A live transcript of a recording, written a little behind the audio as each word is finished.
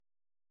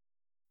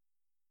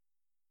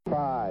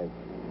5,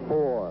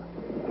 4,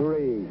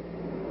 3,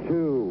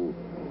 2,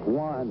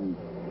 1,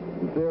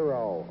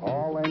 0.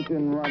 All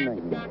engine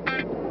running.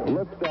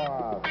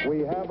 Liftoff. We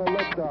have a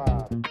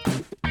liftoff.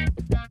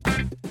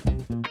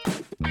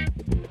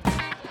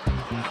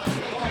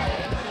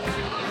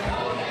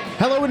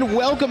 Hello and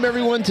welcome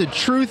everyone to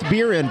Truth,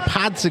 Beer, and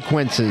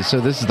Podsequences. So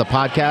this is the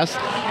podcast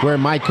where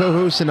my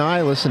co-hosts and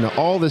I listen to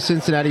all the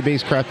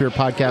Cincinnati-based craft beer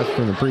podcasts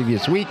from the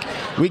previous week.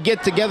 We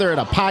get together at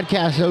a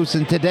podcast host,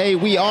 and today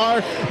we are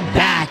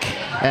back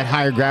at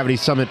Higher Gravity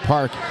Summit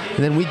Park.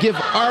 And then we give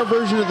our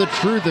version of the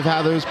truth of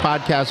how those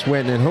podcasts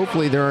went, and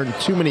hopefully there aren't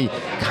too many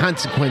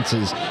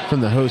consequences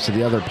from the hosts of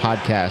the other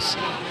podcasts.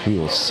 We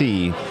will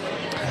see.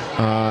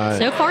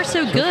 So far,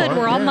 so good.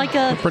 We're on like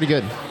a pretty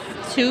good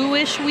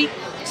 2-ish week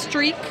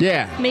streak.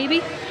 Yeah. Maybe.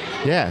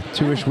 Yeah,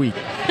 2-ish week.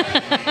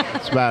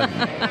 It's about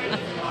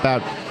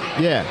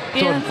yeah.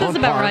 Sounds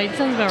about right.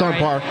 It's on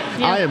par.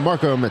 Yeah. I am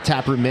Marco. I'm a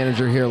taproom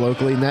manager here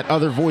locally, and that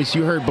other voice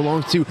you heard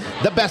belongs to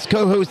the best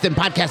co-host in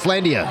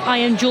Podcastlandia. I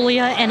am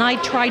Julia, and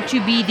I tried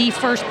to be the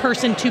first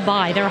person to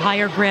buy their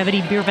Higher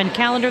Gravity Beer Vent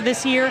calendar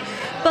this year,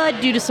 but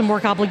due to some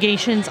work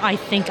obligations, I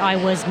think I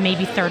was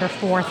maybe third or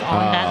fourth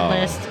on that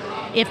list,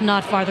 if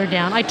not farther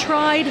down. I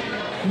tried.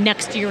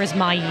 Next year is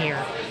my year.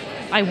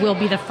 I will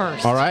be the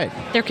first. All right.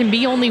 There can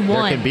be only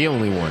one. There can be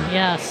only one.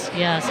 Yes.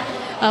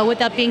 With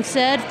that being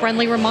said,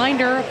 friendly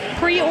reminder,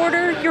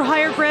 pre-order your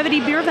Higher Gravity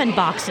Beer Vent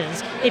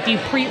boxes. If you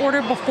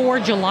pre-order before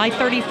July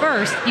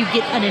 31st, you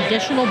get an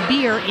additional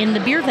beer in the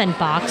beer vent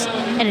box,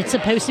 and it's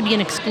supposed to be an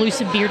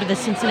exclusive beer to the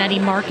Cincinnati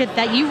market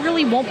that you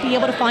really won't be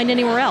able to find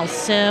anywhere else.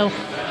 So,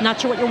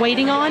 not sure what you're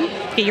waiting on?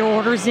 Get your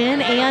orders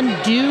in,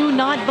 and do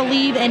not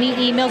believe any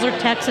emails or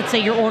texts that say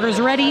your order's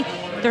ready.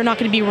 They're not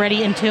going to be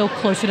ready until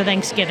closer to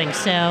Thanksgiving,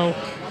 so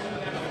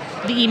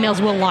the emails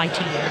will lie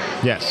to you.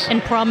 Yes.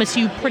 And promise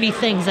you pretty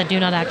things that do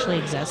not actually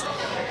exist.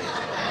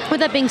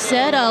 With that being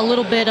said, a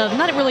little bit of,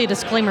 not really a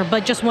disclaimer,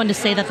 but just wanted to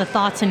say that the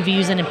thoughts and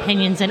views and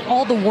opinions and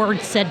all the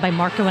words said by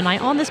Marco and I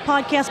on this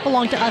podcast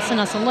belong to us and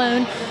us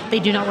alone. They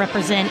do not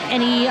represent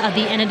any of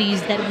the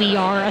entities that we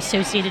are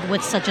associated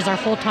with, such as our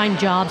full-time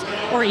jobs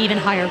or even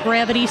Higher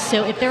Gravity.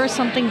 So if there is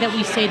something that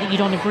we say that you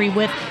don't agree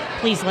with,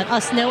 please let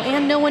us know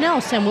and no one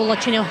else, and we'll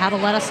let you know how to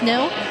let us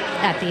know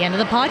at the end of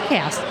the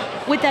podcast.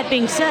 With that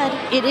being said,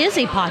 it is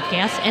a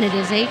podcast, and it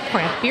is a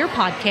craft beer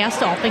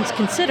podcast, all things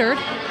considered,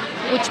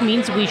 which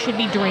means we should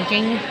be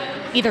drinking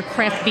either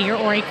craft beer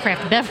or a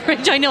craft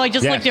beverage. I know I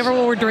just looked over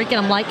what we're drinking.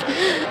 I'm like,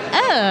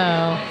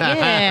 oh,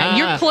 yeah,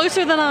 you're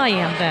closer than I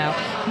am,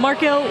 though.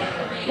 Marco,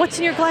 what's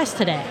in your glass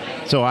today?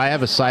 So I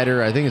have a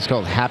cider. I think it's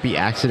called Happy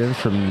Accident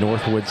from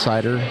Northwood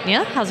Cider.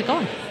 Yeah? How's it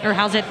going? Or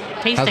how's it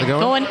tasting? How's it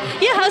going?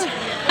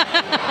 Yeah,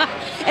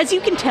 as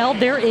you can tell,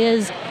 there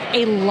is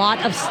a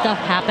lot of stuff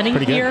happening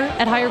here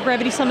at Higher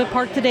Gravity Summit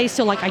Park today,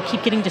 so like I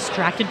keep getting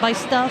distracted by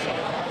stuff.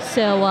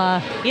 So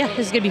yeah,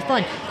 this is gonna be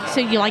fun. So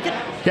you like it?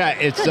 Yeah,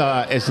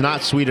 it's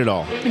not sweet at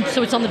all.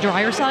 So it's on the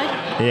drier side?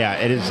 Yeah,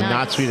 it is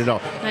not sweet at all.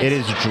 Nice. It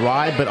is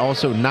dry, but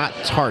also not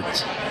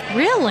tart.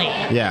 Really?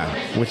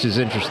 Yeah, which is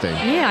interesting.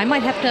 Yeah, I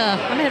might have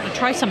to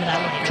try some of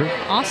that one. True.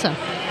 Awesome.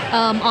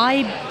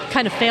 I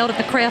kind of failed at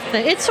the craft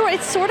thing. It's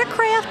sort of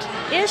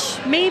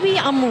craft-ish. Maybe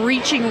I'm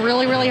reaching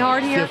really, really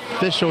hard here. It's the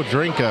official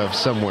drink of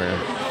somewhere.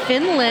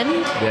 Finland.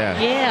 Yeah.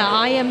 Yeah,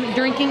 I am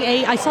drinking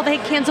I saw they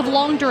had cans of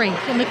long drink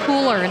in the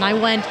cooler, and I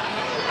went,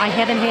 I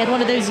haven't had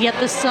one of those yet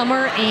this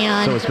summer,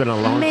 and so it's been a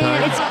long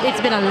time?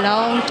 It's been a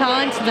long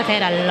time since I've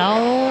had a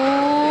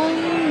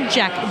long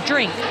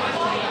drink.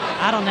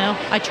 I don't know.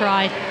 I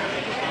tried.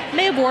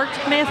 May have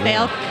worked, may have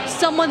failed.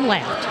 Someone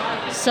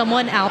laughed.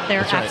 Someone out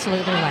there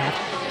absolutely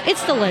laughed.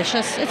 It's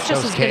delicious. It's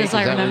just as good as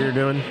I remember. Is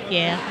that what you're doing?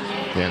 Yeah.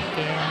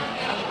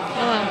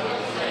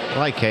 I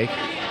like cake.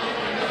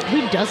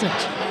 Who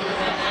doesn't?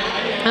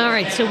 All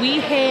right, so we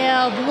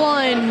have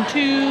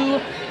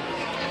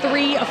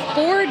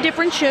 4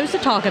 different shows to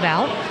talk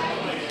about.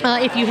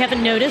 If you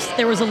haven't noticed,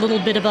 there was a little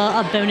bit of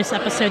a bonus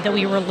episode that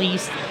we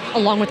released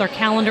along with our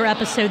calendar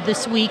episode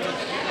this week.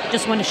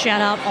 Just want to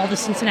shout out all the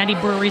Cincinnati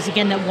breweries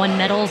again that won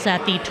medals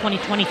at the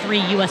 2023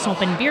 U.S.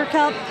 Open Beer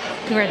Cup.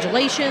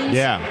 Congratulations.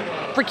 Yeah.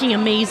 Freaking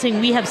amazing.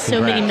 We have so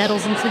many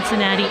medals in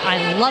Cincinnati.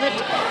 I love it.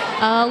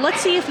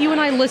 Let's see if you and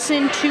I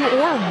listened to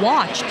or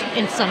watched,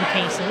 in some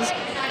cases,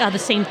 the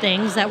same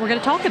things that we're going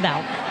to talk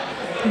about.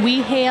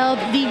 We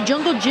have the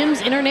Jungle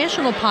Gyms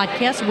International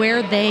podcast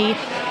where they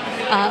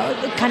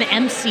kind of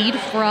emceed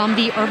from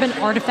the Urban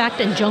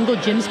Artifact and Jungle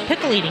Gyms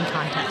pickle eating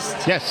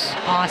contest. Yes.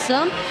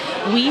 Awesome.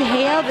 We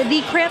have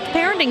the Craft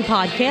Parenting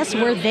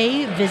podcast where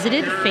they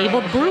visited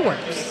Fabled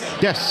Brewers.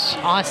 Yes.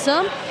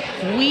 Awesome.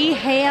 We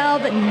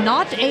have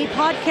not a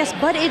podcast,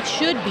 but it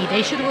should be.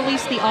 They should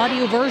release the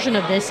audio version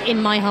of this,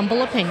 in my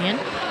humble opinion.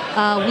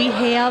 We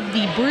have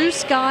the Brew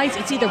Skies.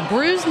 It's either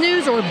Brews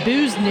News or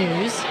Booze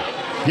News.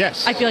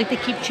 Yes. I feel like they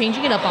keep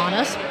changing it up on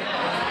us.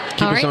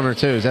 Keep us on our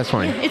toes. That's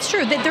fine. It's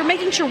true. They're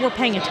making sure we're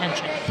paying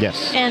attention.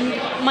 Yes. And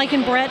Mike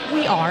and Brett,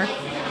 we are.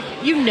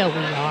 You know we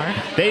are.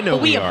 They know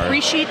we are. But we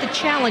appreciate the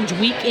challenge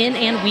week in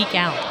and week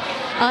out.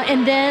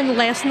 And then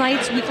last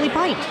night's Weekly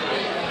Pint.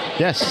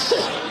 Yes.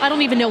 I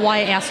don't even know why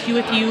I asked you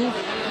if you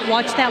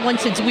watched that one,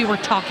 since we were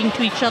talking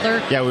to each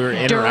other. Yeah, we were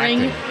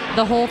during interacting.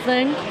 the whole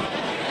thing.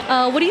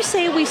 What do you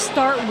say we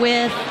start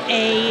with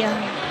a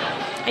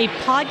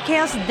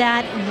podcast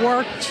that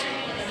worked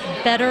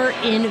better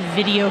in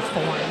video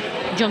form?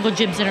 Jungle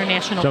Jim's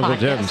International Jungle Podcast.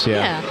 Jim's,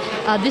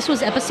 yeah. This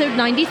was episode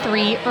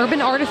 93,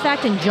 Urban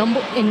Artifact and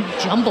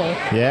Jumble.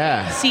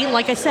 Yeah. See,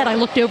 like I said, I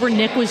looked over.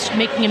 Nick was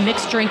making a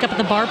mixed drink up at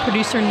the bar.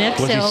 Producer Nick.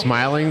 Was he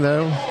smiling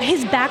though?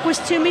 His back was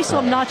to me, so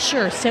I'm not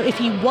sure. So if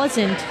he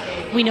wasn't,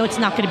 we know it's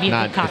not going to be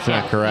a good cocktail.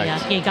 It's not correct.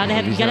 Yeah, you gotta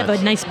have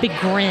a nice big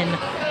grin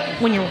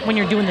when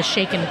you're doing the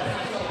shaking.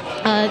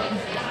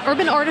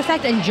 Urban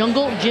Artifact and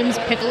Jungle Jim's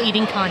Pickle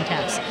Eating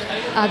Contest.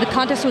 The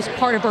contest was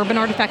part of Urban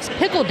Artifact's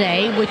Pickle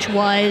Day, which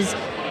was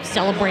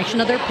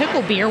celebration of their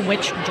pickle beer,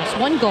 which just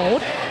won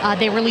gold.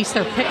 They released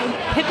their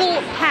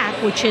pickle pack,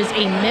 which is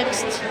a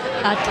mixed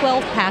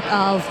 12-pack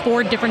of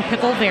 4 different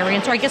pickle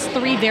variants, or I guess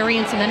 3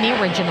 variants and then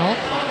the original.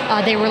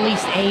 They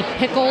released a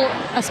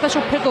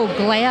special pickle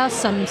glass,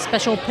 some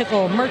special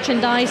pickle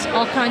merchandise,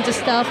 all kinds of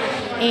stuff.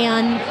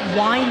 And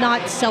why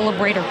not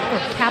celebrate or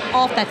cap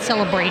off that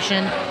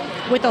celebration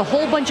with a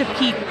whole bunch of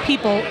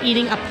people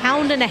eating 1.5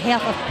 pounds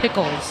of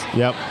pickles?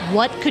 Yep.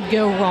 What could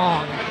go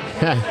wrong?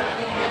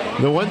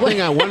 The one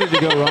thing I wanted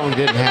to go wrong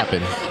didn't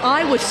happen.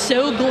 I was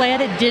so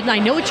glad it didn't. I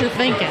know what you're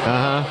thinking.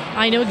 Uh-huh.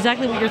 I know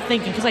exactly what you're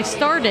thinking, because I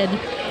started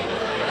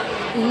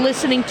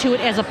listening to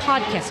it as a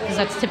podcast, because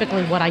that's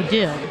typically what I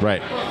do.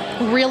 Right.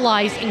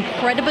 Realized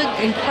incredibly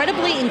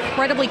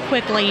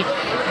quickly,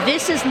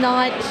 this is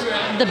not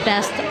the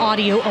best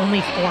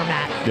audio-only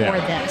format for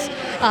this.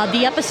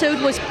 The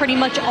episode was pretty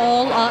much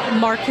all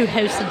Mark, who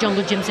hosts the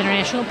Jungle Jim's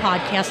International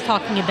Podcast,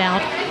 talking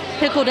about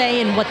Pickle Day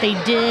and what they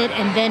did,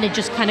 and then it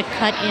just kind of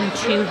cut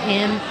into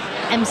him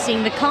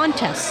emceeing the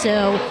contest.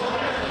 So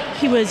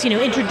he was,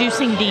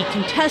 introducing the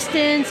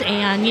contestants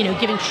and,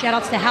 giving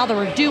shout-outs to how they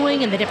were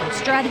doing and the different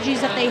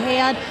strategies that they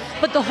had.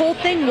 But the whole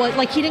thing was,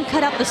 like, he didn't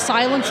cut out the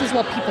silences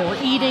while people were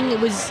eating.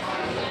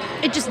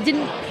 It just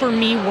didn't, for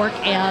me, work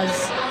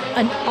as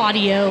an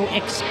audio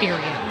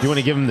experience. You want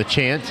to give him the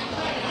chant?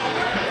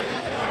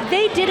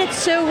 They did it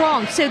so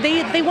wrong. So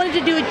they wanted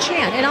to do a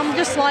chant, and I'm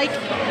just like,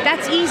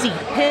 that's easy.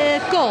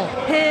 Pickle,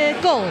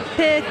 pickle,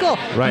 pickle.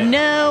 Right.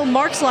 No,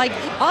 Mark's like,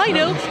 I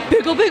know,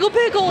 pickle, pickle,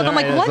 pickle. And I'm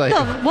like, what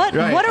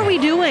right. What are we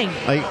doing?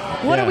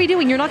 What are we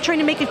doing? You're not trying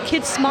to make a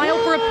kid smile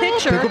for a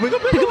picture. Pickle, pickle,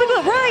 pickle. Pickle,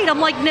 pickle. Right.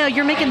 I'm like, no,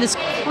 you're making this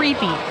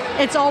creepy.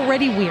 It's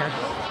already weird.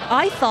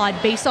 I thought,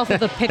 based off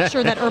of the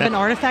picture that Urban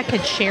Artifact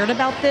had shared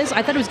about this,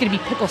 I thought it was going to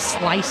be pickle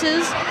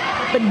slices.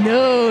 But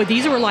no,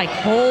 these were like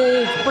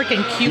whole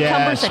freaking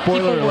cucumbers that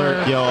people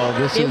alert, were. y'all.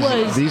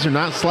 These are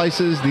not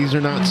slices. These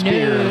are not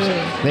spears.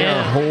 They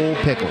are whole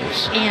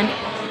pickles. And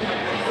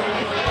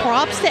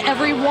props to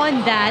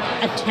everyone that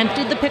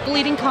attempted the pickle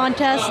eating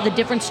contest, the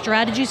different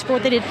strategies for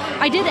what they did.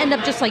 I did end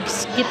up just like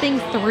skipping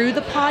through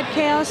the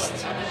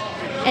podcast,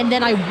 and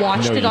then I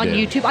watched it on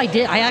YouTube. I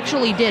did. I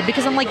actually did,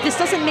 because I'm like, this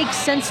doesn't make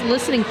sense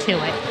listening to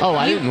it. Oh,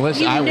 I didn't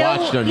listen. I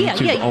watched on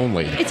YouTube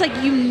only. It's like,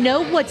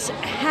 what's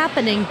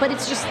happening, but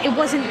it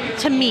wasn't,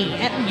 to me,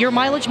 your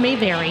mileage may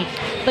vary,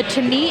 but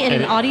to me, in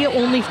an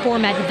audio-only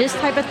format, this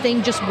type of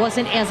thing just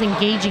wasn't as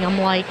engaging. I'm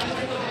like,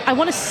 I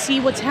want to see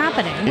what's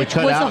happening, which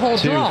was the whole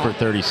draw. For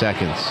 30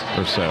 seconds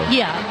or so.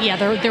 Yeah,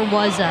 there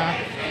was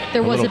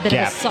a bit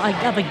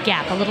of a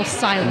gap, a little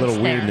silence, a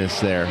little weirdness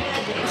there.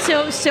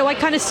 So I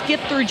kind of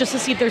skipped through just to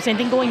see if there's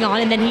anything going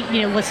on, and then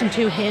he listened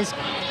to his,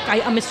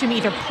 I'm assuming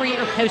either pre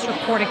or post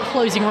recorded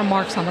closing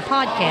remarks on the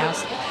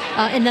podcast.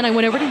 And then I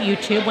went over to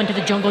YouTube, went to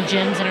the Jungle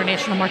Jim's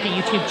International Market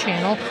YouTube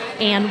channel,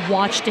 and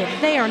watched it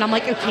there. And I'm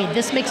like, okay,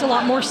 this makes a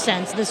lot more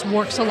sense. This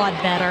works a lot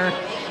better.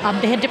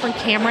 They had different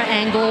camera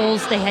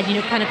angles. They had,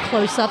 kind of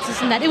close-ups,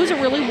 this and that. It was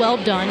a really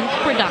well-done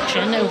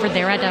production over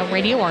there at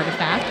Radio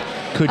Artifact.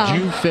 Could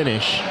you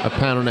finish 1.5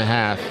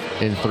 pounds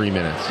in 3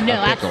 minutes?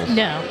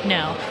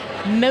 No.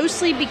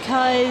 Mostly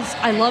because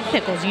I love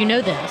pickles. You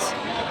know this.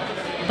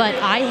 But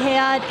I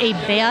had a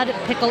bad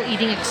pickle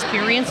eating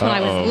experience when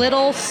I was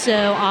little,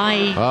 so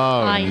I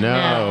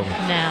no.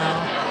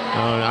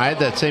 I had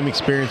that same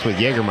experience with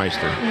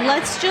Jägermeister.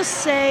 Let's just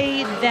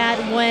say that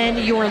when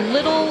you're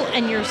little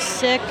and you're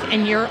sick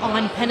and you're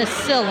on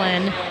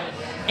penicillin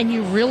and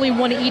you really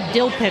want to eat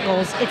dill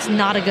pickles, it's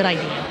not a good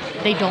idea.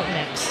 They don't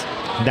mix.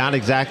 Not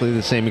exactly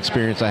the same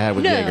experience I had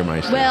with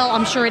Jägermeister. Well,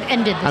 I'm sure it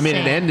ended the same.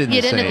 it ended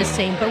the same. It ended the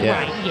same, but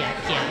right, yeah.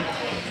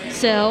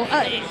 So,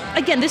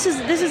 again, this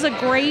is a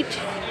great,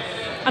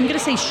 I'm going to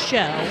say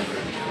show.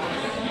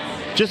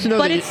 Just to know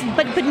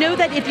but know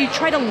that if you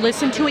try to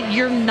listen to it,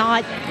 you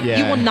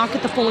will not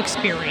get the full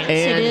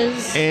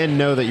experience. And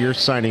know that you're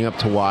signing up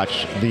to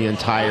watch the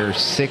entire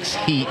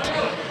 6-heat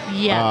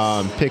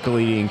pickle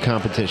eating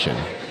competition.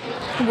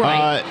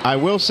 Right. I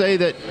will say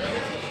that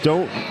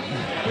don't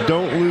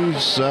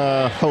lose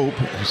hope.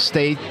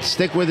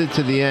 Stick with it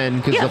to the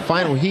end, because the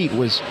final heat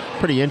was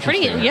pretty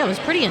interesting. It was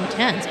pretty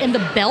intense. And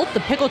the belt,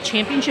 the pickle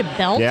championship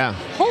belt. Yeah.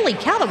 Holy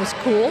cow, that was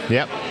cool.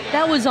 Yep.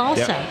 That was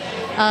awesome.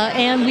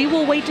 And we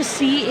will wait to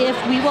see if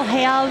we will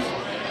have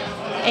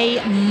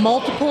a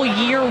multiple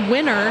year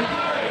winner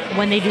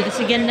when they do this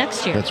again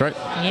next year. That's right.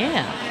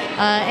 Yeah.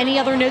 Any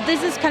other note?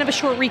 This is kind of a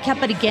short recap,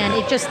 but again,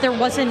 there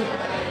wasn't,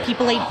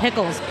 people ate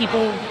pickles.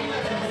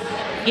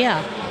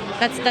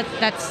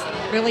 That's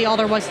really all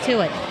there was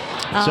to it.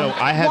 So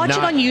I have watch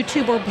it on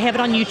YouTube or have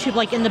it on YouTube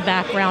like in the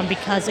background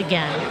because,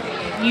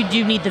 again, you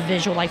do need the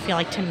visual, I feel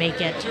like, to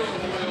make it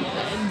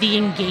the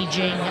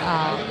engaging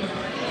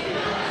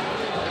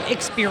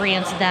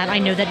experience that I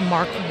know that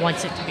Mark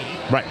wants it to be.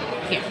 Right.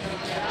 Yeah.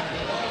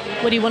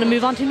 What do you want to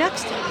move on to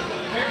next?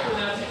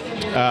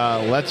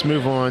 Let's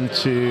move on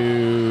to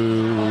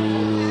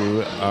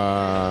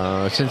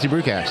Cincy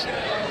Brewcast.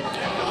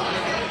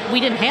 We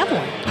didn't have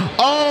one.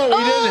 Oh,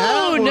 we didn't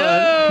have one.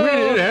 No. We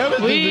didn't have a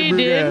Cincy We Brewcast.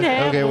 didn't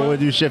have Okay, one. we'll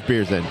do shift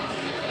beers then.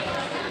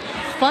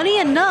 Funny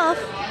enough,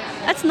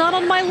 that's not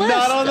on my list.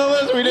 Not on the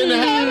list. We didn't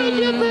have a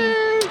shift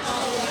beers.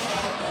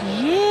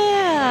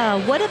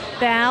 Yeah. What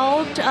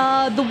about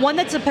the one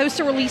that's supposed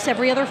to release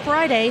every other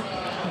Friday,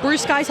 Brew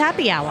Sky's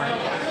Happy Hour?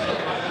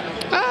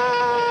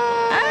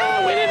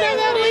 We didn't have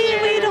that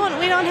either.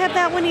 We don't have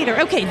that one either.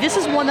 Okay, this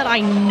is one that I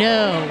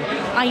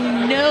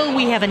know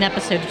we have an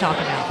episode to talk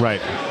about.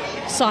 Right.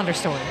 Sonder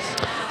stories.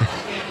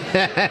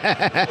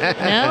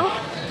 No?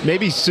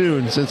 Maybe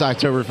soon, since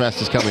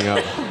Oktoberfest is coming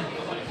up.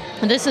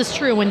 This is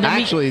true. And then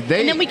Actually,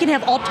 then we can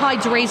have all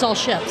tides raise all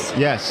ships.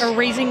 Yes. Or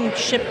raising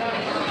ships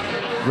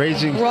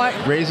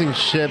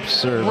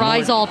or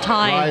rise all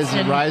tides.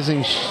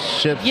 rising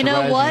ships. You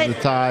know what? The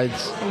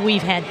tides.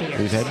 We've had beers.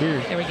 We've had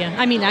beers. There we go.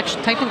 I mean,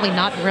 actually, technically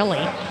not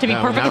really. To be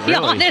No, perfectly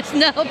not really. honest,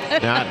 no.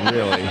 Not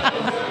really.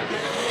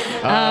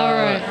 All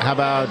right. How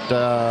about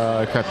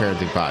Crap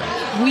Parenting Pod?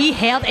 We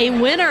have a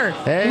winner.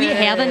 Hey. We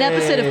have an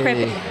episode of Crap.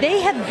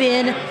 They have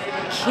been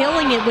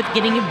killing it with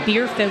getting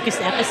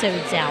beer-focused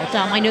episodes out.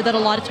 I know that a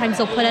lot of times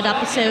they'll put out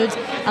episodes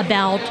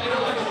about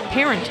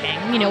parenting,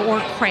 or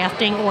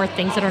crafting or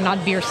things that are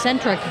not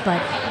beer-centric,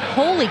 but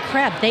holy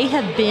crap, they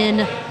have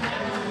been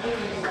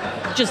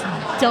just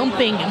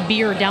dumping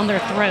beer down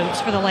their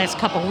throats for the last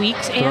couple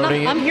weeks, and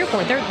I'm here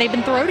for it. They've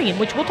been throating it,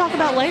 which we'll talk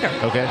about later.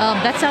 Okay.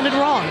 That sounded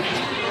wrong.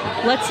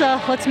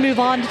 Let's move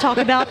on to talk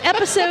about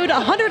episode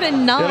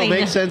 109. It'll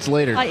make sense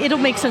later. It'll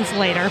make sense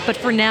later, but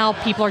for now,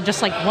 people are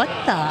just like, what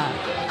the?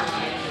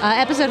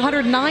 Episode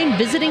 109,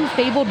 Visiting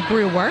Fabled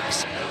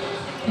Brewworks.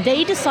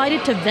 They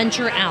decided to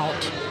venture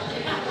out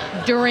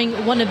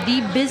during one of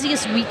the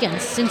busiest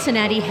weekends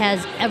Cincinnati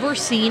has ever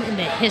seen in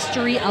the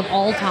history of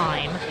all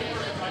time.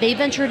 They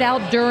ventured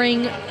out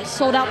during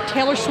sold-out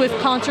Taylor Swift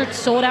concerts,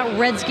 sold-out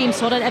Reds games,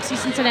 sold-out FC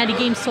Cincinnati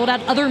games,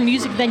 sold-out other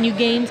music venue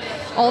games,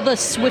 all the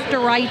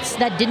Swifterites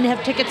that didn't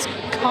have tickets,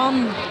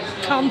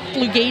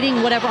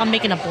 conflugating, whatever. I'm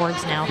making up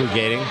words now.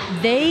 Flugating.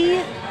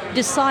 They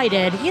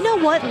decided, you know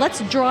what,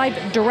 let's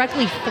drive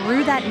directly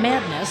through that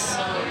madness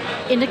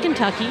into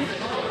Kentucky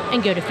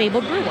and go to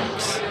Fabled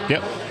Brewworks.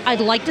 Yep. I'd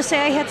like to say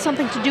I had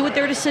something to do with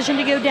their decision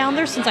to go down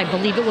there, since I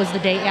believe it was the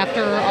day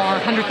after our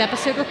 100th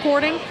episode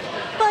recording.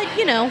 But,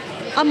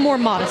 I'm more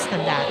modest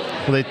than that.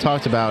 Well, they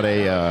talked about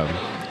a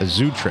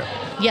zoo trip.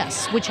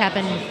 Yes, which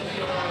happened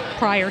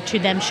prior to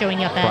them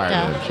showing up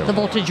at the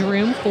Voltage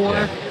Room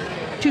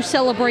to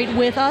celebrate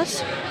with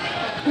us,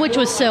 which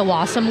was so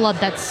awesome. Loved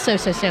that so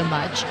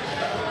much.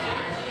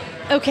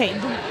 Okay,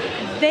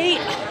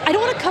 I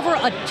don't want to cover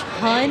a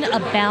ton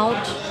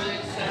about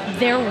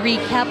their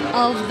recap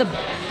of the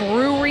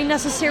brewery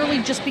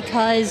necessarily, just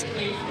because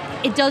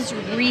it does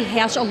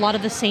rehash a lot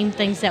of the same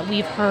things that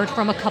we've heard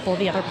from a couple of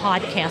the other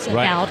podcasts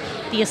about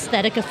the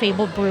aesthetic of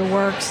Fabled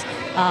Brewworks,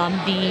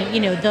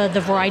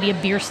 the variety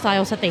of beer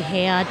styles that they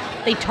had.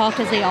 They talked,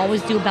 as they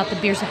always do, about the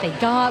beers that they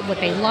got, what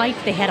they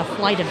liked. They had a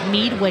flight of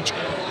mead, which,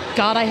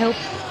 God, I hope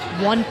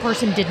one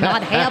person did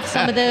not have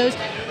some of those,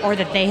 or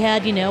that they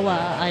had,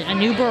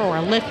 an Uber or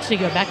a Lyft to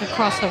go back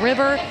across the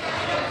river,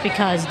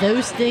 because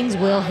those things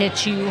will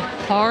hit you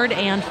hard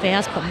and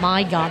fast, but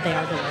my God, they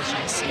are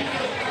delicious.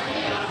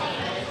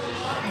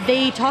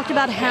 They talked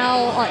about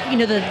how,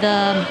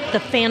 the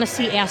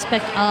fantasy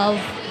aspect of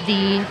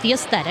the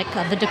aesthetic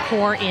of the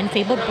decor in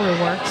Fabled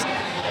Brewworks.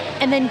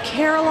 And then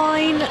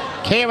Caroline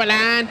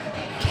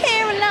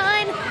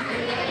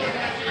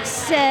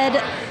said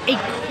a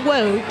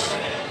quote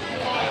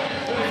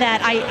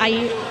that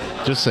I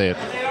just say it.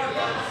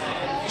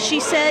 She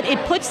said it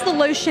puts the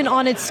lotion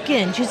on its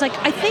skin. She's like,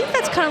 I think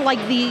that's kind of like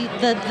the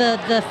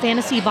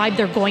fantasy vibe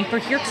they're going for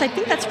here, because I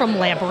think that's from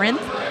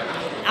Labyrinth.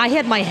 I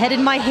had my head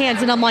in my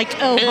hands, and I'm like,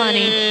 oh,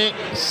 honey.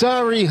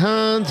 Sorry,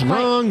 Hans,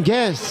 wrong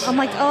guess. I'm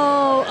like,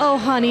 oh,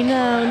 honey,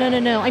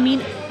 no. I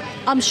mean,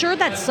 I'm sure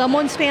that's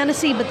someone's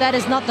fantasy, but that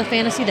is not the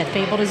fantasy that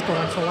Fabled is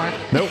going for.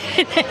 Nope.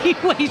 In any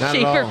way, not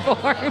shape, or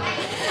form.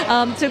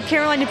 So,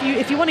 Caroline,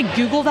 if you want to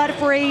Google that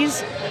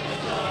phrase,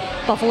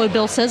 Buffalo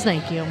Bill says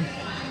thank you.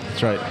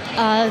 That's right.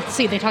 Let's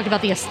see, they talked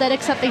about the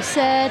aesthetics that they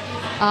said.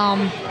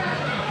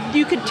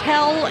 You could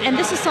tell, and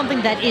this is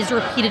something that is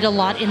repeated a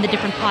lot in the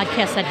different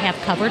podcasts that have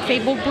covered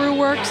Fabled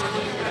Brewworks,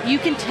 you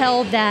can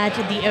tell that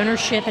the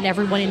ownership and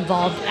everyone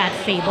involved at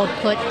Fabled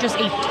put just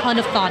a ton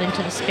of thought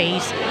into the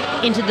space,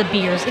 into the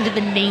beers, into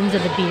the names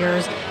of the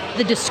beers.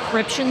 the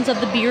descriptions of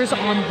the beers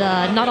on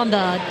the, not on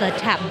the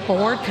tap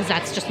board, because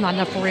that's just not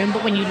enough room,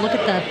 but when you look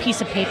at the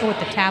piece of paper with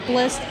the tap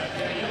list,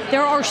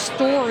 there are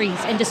stories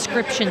and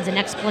descriptions and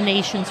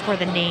explanations for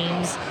the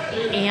names,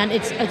 and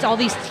it's all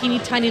these teeny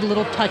tiny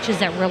little touches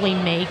that really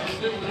make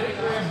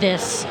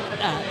this,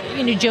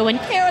 Joe and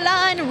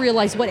Caroline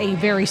realize what a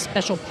very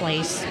special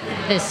place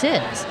this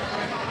is.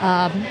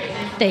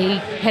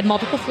 They had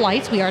multiple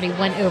flights. We already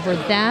went over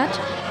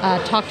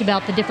that. Talked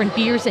about the different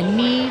beers and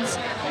meads.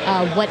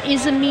 What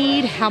is a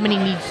mead? How many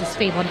meads does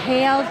Phelan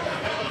have?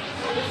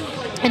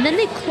 And then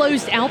they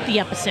closed out the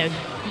episode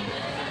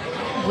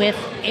with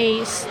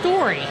a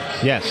story.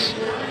 Yes.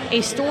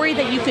 A story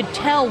that you could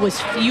tell was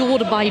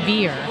fueled by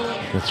beer.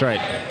 That's right.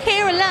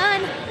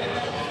 Caroline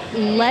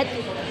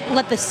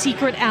let the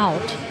secret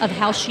out of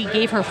how she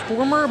gave her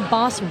former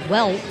boss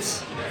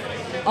welts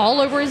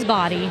all over his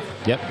body.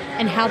 Yep.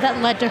 And how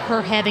that led to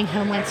her having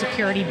Homeland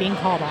Security being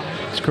called on.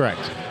 That's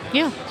correct.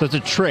 Yeah. So it's a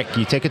trick.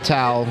 You take a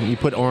towel, you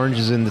put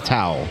oranges in the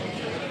towel.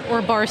 Or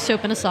a bar of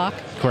soap in a sock.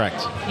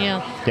 Correct.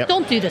 Yeah. Yep.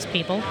 Don't do this,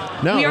 people.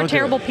 No, we are don't do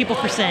terrible it. people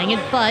for saying it,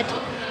 but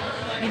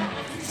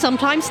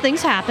sometimes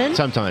things happen.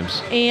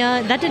 Sometimes.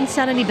 And that didn't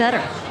sound any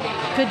better.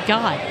 Good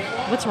God.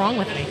 What's wrong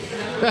with me?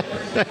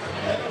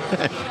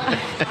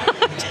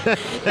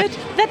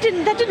 that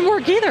didn't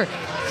work either.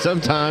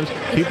 Sometimes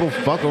people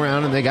fuck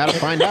around and they got to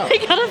find out. They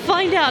got to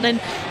find out. And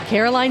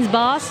Caroline's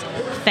boss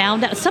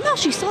found out. Somehow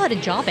she still had a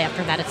job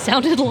after that, it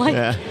sounded like.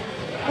 Yeah.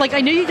 Like,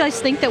 I know you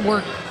guys think that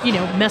we're,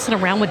 messing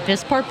around with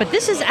this part, but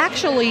this is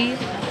actually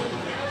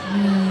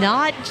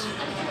not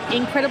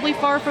incredibly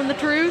far from the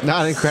truth.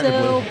 Not incredibly.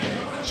 So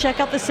check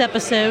out this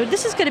episode.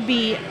 This is going to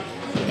be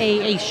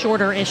a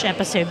shorter-ish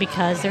episode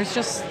because there's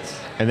just...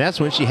 And that's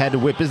when she had to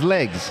whip his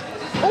legs.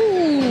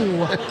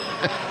 Oh!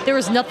 There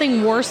was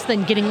nothing worse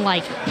than getting,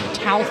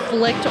 towel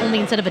flicked, only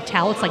instead of a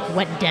towel, it's like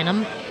wet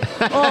denim.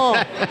 Oh,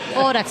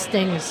 that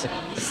stings.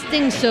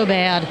 Stings so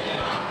bad.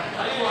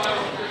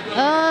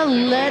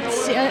 Let's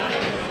see.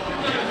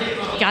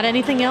 Got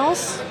anything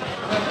else?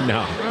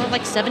 No. We're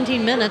like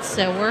 17 minutes,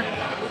 so we're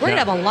going to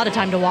have a lot of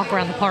time to walk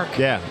around the park.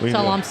 Yeah. That's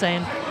all I'm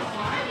saying.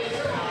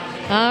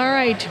 All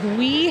right.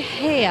 We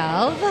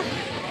have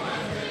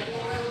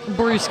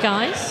Brew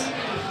Skies.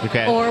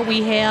 Okay. Or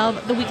we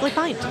have the Weekly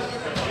Pint.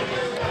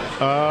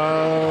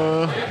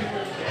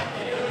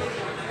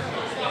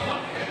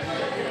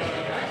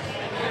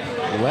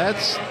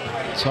 Let's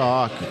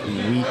talk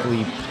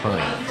Weekly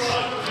Pints.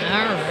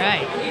 All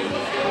right.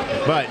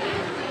 But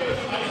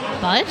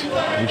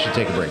we should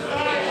take a break.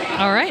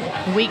 All right.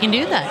 We can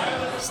do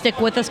that. Stick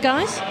with us,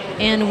 guys,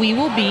 and we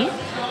will be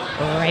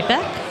right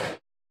back.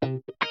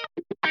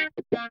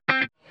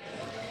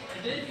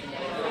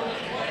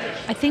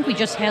 I think we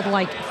just had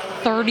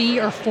 30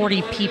 or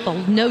 40 people,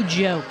 no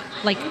joke,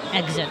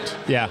 exit.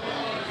 Yeah.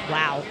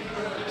 Wow.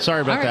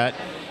 Sorry about that.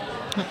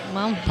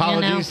 Well,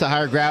 Apologies to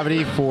Higher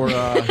Gravity for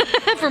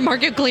for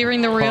Market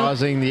clearing the room.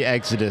 Pausing the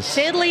exodus.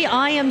 Sadly,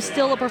 I am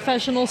still a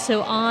professional,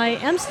 so I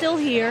am still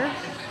here.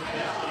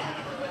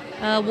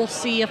 We'll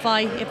see if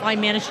I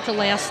manage to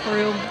last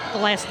through the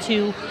last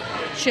two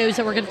shows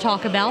that we're going to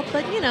talk about.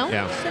 But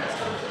Yeah.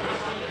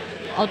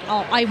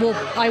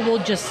 I will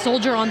just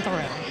soldier on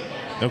through.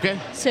 Okay.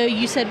 So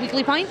you said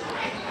Weekly Pint?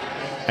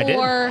 I did.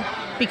 Or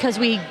because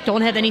we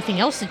don't have anything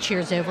else to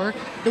cheers over,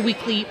 the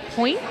Weekly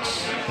Point.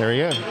 There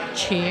you go.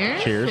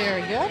 Cheers. Cheers.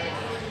 Very good.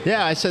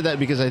 Yeah, I said that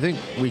because I think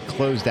we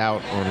closed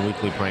out on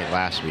Weekly Pint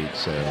last week.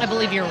 So I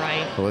believe you're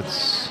right. So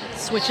let's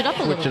switch it up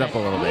a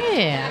little bit.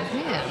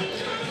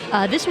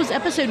 Yeah. This was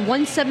episode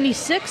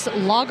 176,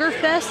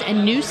 Lagerfest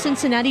and New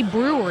Cincinnati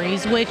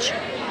Breweries, which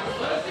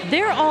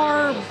there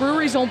are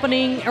breweries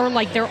opening, or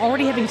they're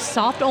already having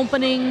soft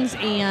openings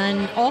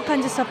and all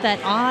kinds of stuff that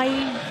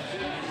I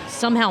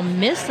somehow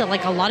missed,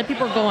 that a lot of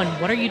people are going,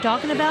 what are you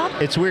talking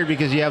about? It's weird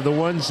because you have the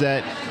ones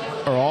that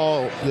are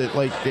all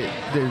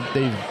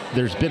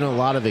there's been a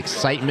lot of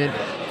excitement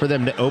for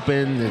them to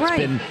open. It's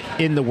been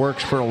in the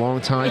works for a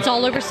long time. It's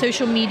all over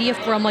social media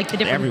from the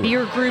different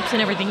Everywhere. beer groups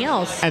and everything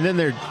else. And then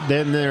there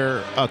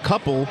are a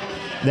couple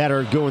that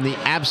are going the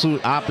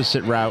absolute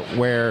opposite route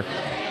where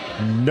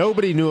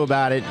nobody knew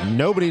about it.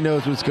 Nobody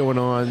knows what's going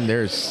on.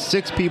 There's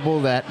 6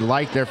 people that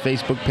like their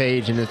Facebook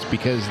page, and it's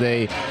because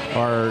they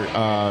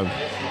are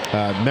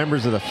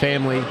members of the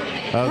family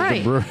of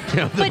the brewery.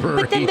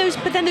 But then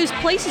those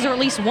places, or at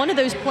least one of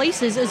those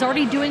places, is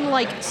already doing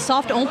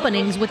soft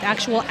openings with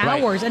actual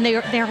hours, and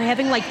they're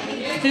having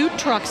food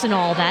trucks and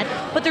all that.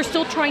 But they're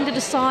still trying to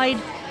decide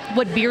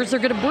what beers they're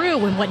going to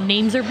brew and what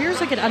names their beers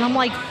are going to. And I'm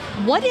like,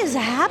 what is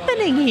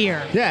happening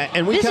here? Yeah,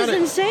 and this is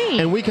insane.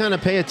 And we kind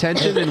of pay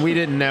attention, and we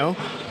didn't know.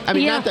 I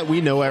mean, not that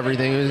we know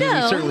everything. We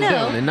certainly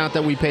don't. And not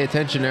that we pay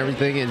attention to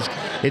everything. It's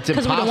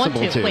impossible we don't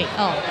want to. Wait,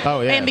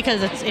 oh, yeah. And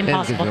because it's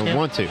impossible and because we don't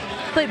want to.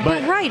 But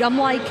right, I'm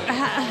like,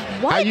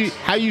 what?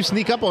 How you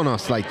sneak up on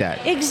us like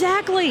that?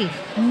 Exactly.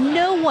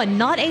 No one,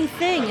 not a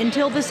thing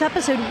until this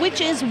episode,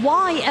 which is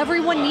why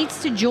everyone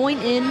needs to join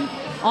in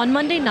on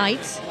Monday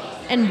nights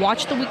and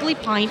watch the Weekly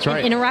Pint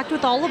and interact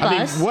with all of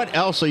us. I mean, what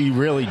else are you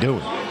really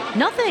doing?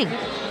 Nothing.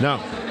 No.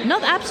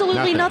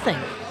 Absolutely nothing.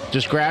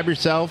 Just grab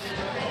yourself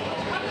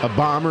a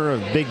bomber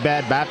of Big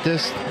Bad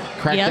Baptist.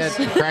 Crack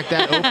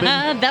that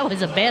open. That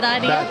was a bad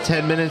idea. About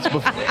 10 minutes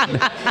before.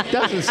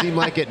 Doesn't seem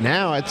like it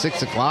now at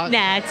 6 o'clock.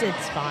 Nah,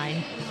 it's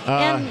fine.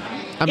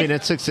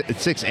 At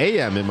 6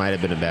 a.m. it might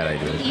have been a bad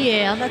idea.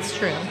 Yeah, that's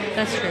true.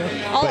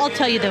 I'll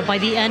tell you though, by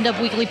the end of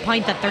Weekly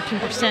Pint, that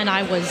 13%,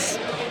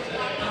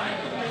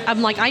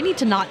 I'm like, I need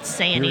to not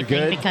say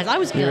anything because I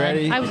was good. You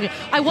ready? I was good.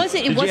 I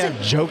wasn't. Did you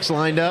have jokes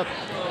lined up?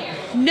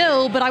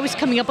 No, but I was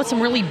coming up with some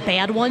really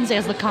bad ones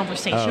as the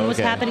conversation was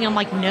happening. I'm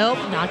like, nope,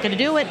 not going to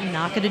do it.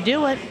 Not going to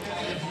do it.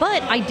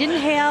 But I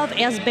didn't have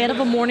as bad of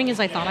a morning as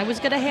I thought I was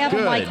going to have.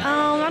 Good. I'm like,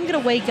 I'm going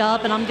to wake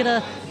up and I'm going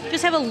to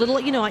just have a little,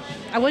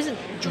 I wasn't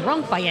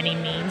drunk by any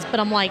means, but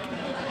I'm like,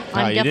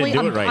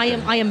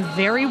 I am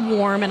very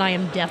warm and I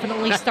am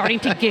definitely starting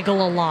to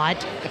giggle a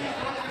lot.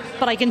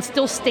 But I can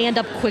still stand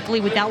up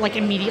quickly without like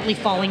immediately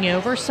falling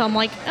over. So I'm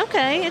like,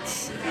 okay,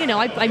 it's,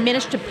 I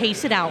managed to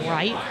pace it out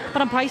right.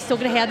 But I'm probably still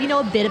going to have,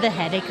 a bit of a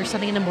headache or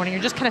something in the morning or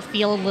just kind of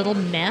feel a little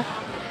meh.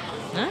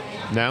 Huh?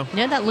 No?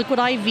 Yeah, that liquid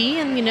IV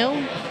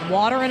and,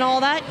 water and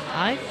all that,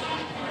 I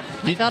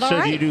felt all right.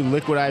 So do you do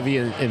liquid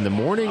IV in the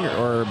morning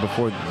or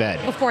before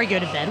bed? Before I go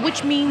to bed,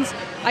 which means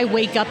I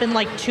wake up in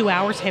like 2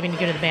 hours having to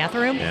go to the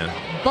bathroom. Yeah.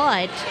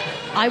 But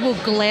I will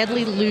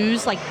gladly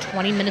lose like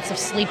 20 minutes of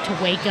sleep to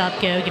wake up,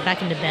 get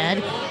back into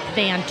bed,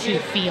 than to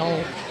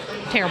feel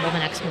terrible the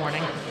next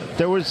morning.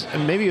 There was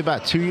maybe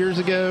about 2 years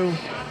ago,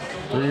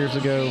 3 years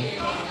ago.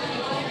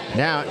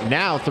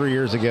 Now 3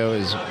 years ago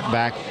is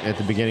back at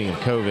the beginning of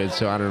COVID,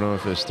 so I don't know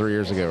if it was 3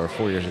 years ago or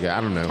 4 years ago.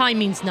 I don't know. Time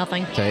means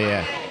nothing. So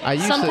yeah,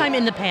 Sometime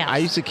in the past. I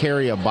used to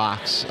carry a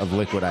box of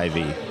liquid IV.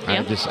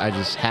 Yep. I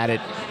just had it.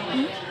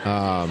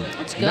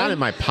 That's good. Not in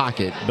my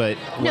pocket, but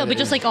but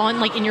just like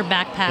in your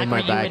backpack, in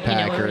my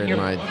backpack or in your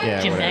my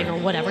gym bag or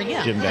whatever.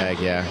 Yeah. Gym bag,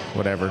 yeah,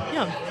 whatever.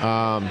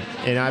 Yeah.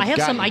 And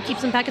I keep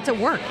some packets at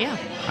work. Yeah.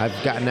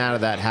 I've gotten out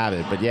of that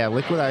habit, but yeah,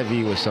 liquid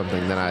IV was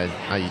something that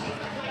I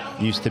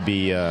used to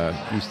be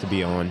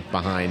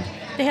behind.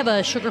 They have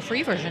a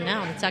sugar-free version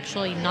now, and it's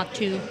actually not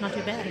too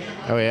bad.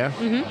 Oh yeah.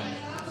 Mm-hmm.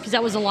 Because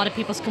that was a lot of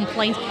people's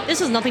complaints. This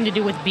has nothing to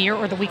do with beer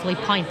or the Weekly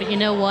Pint, but you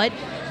know what?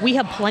 We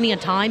have plenty of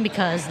time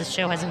because this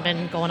show hasn't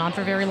been going on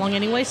for very long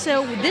anyway.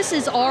 So this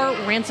is our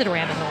Rancid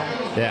Rabbit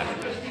Hole.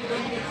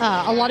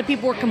 Yeah. A lot of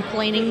people were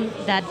complaining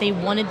that they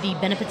wanted the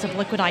benefits of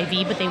liquid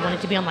IV, but they wanted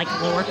to be on like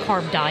lower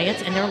carb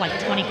diets, and there were like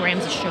 20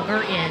 grams of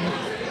sugar in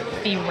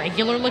the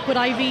regular liquid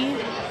IV.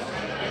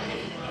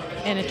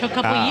 And it took a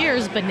couple of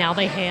years, but now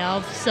they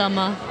have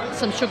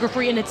some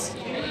sugar-free, and I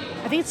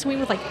think it's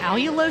sweetened with like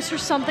allulose or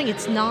something.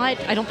 It's not,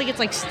 I don't think it's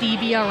like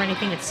stevia or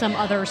anything. It's some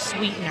other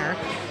sweetener.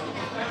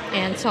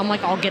 And so I'm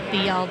like, I'll get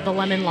the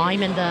lemon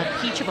lime and the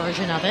peach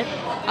version of it.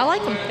 I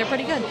like them. They're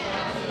pretty good.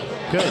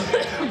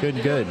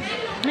 Good.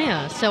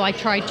 Yeah, so I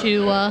try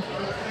to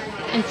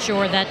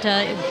ensure that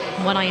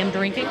when I am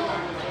drinking,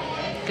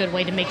 good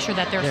way to make sure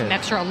that there's some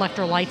extra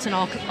electrolytes and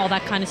all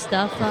that kind of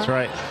stuff. That's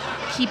right.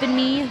 Keeping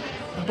me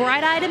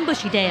bright-eyed and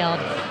bushy-tailed.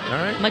 All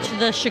right. Much to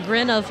the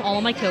chagrin of all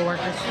of my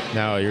coworkers.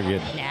 No, you're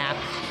good.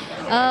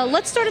 Nah.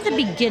 Let's start at the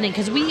beginning,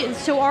 because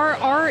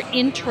our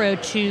intro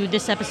to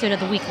this episode of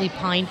the Weekly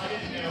Pint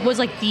was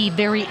like the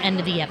very end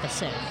of the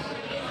episode.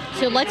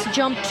 So let's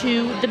jump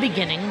to the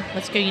beginning.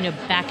 Let's go,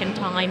 back in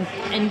time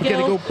and We're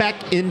gonna go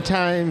back in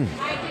time.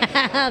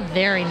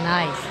 Very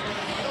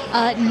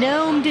nice.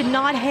 Gnome did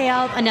not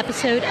have an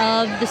episode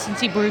of the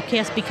Cincy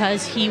Brewcast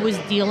because he was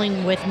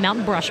dealing with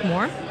Mount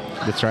Brushmore.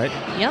 That's right.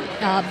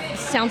 Yep.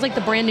 Sounds like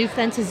the brand new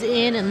fence is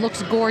in and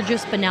looks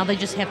gorgeous, but now they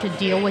just have to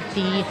deal with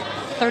the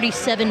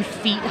 37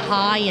 feet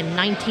high and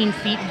 19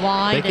 feet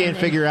wide. They can't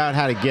figure out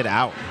how to get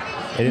out.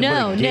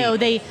 No, There's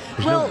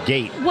no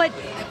gate.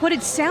 What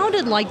it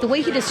sounded like, the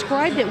way he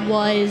described it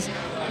was,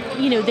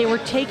 they were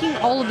taking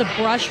all of the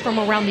brush from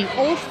around the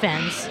old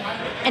fence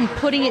and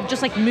putting it,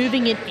 just like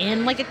moving it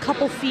in like a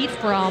couple feet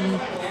from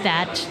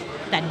that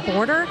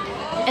border.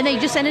 And they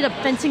just ended up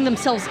fencing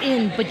themselves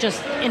in, but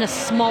just in a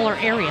smaller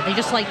area. They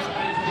just like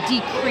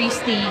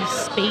decreased the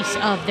space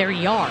of their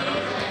yard.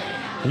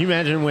 Can you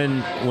imagine when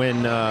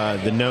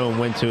the gnome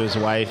went to his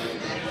wife?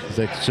 He's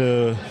like,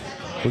 so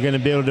we're going to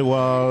build a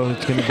wall.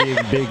 It's going to be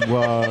a big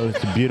wall.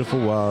 It's a beautiful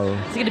wall.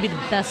 It's going to be the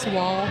best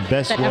wall.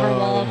 Best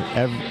wall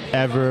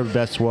ever.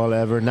 Best wall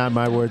ever. Not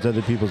my words,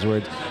 other people's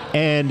words.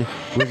 And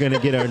we're going to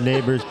get our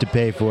neighbors to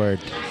pay for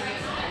it.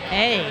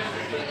 Hey.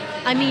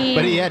 I mean...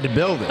 But he had to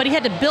build it. He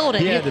had to build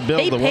it. He had to build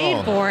the wall. They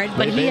paid for it,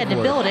 but he had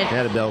to build it. He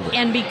had to build it.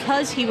 And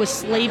because he was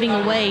slaving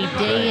away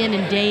day in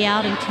and day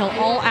out until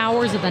all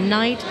hours of the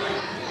night,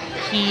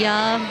 he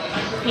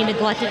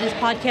neglected his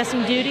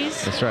podcasting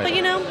duties. That's right. But,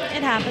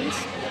 it happens.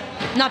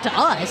 Not to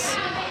us.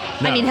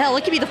 No. I mean, hell,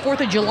 it could be the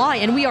 4th of July,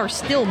 and we are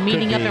still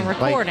meeting up and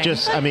recording.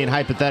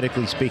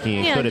 Hypothetically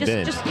speaking, it could have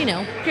been. Just,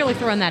 purely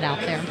throwing that out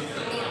there.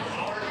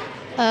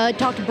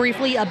 Talked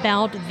briefly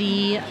about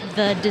the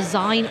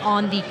design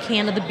on the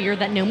can of the beer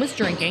that Gnome was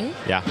drinking.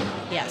 Yeah.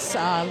 Yes,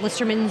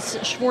 Listermann's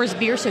Schwarz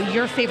beer. So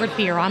your favorite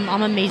beer. I'm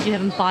amazed you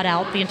haven't bought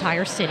out the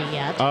entire city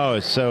yet. Oh,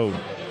 it's so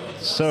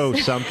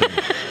something.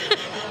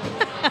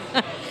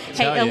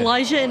 tell you.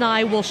 Elijah and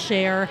I will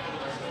share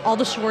all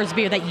the Schwartz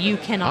beer that you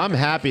cannot. I'm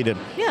happy to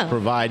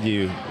provide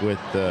you with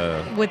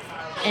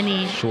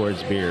any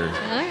Schwartz beer. All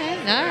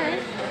right.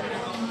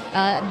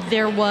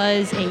 There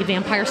was a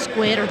vampire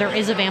squid, or there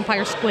is a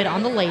vampire squid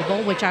on the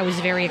label, which I was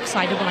very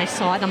excited when I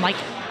saw it. And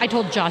I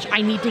told Josh,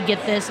 I need to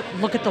get this.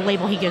 Look at the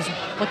label. He goes,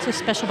 what's so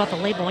special about the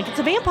label? I'm like, it's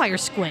a vampire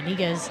squid. He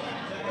goes,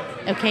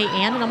 okay,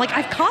 and I'm like,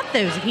 I've caught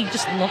those. And he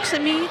just looks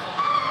at me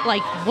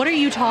like, what are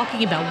you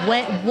talking about?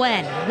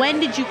 When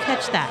did you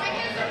catch that?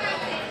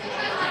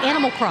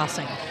 Animal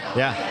Crossing.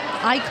 Yeah.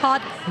 I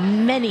caught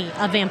many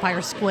a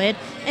vampire squid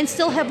and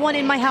still have one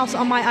in my house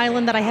on my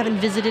island that I haven't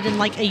visited in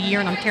like a year,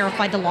 and I'm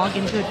terrified to log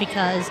into it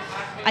because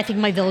I think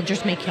my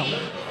villagers may kill me.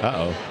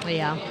 Uh-oh.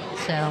 Yeah,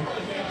 so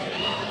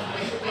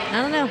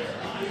I don't know.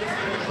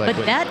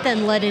 But that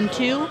then led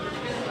into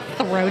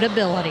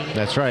throatability.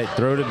 That's right,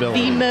 throatability.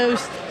 The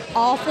most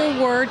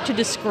awful word to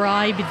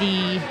describe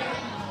the...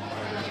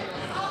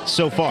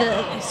 So far.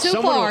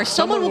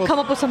 Someone will come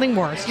up with something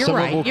worse. You're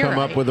right. Someone will come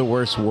up with a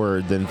worse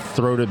word than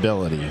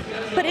throatability.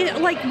 But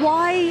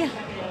why?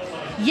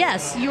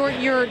 Yes,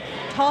 you're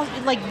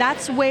like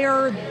that's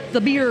where the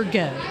beer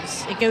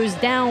goes. It goes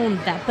down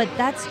that, but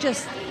that's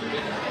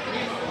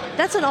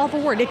an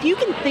awful word. If you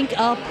can think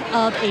up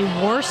of a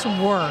worse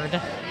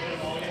word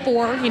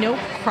for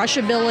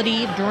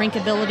crushability,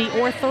 drinkability,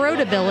 or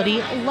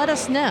throatability, let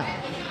us know.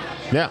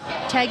 Yeah.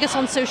 Tag us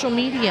on social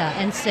media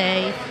and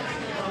say,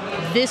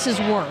 this is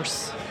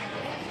worse.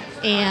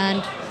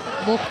 And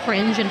we'll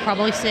cringe and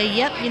probably say,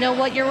 yep, you know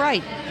what, you're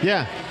right.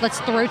 Yeah. Let's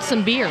throat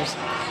some beers.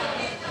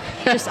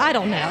 I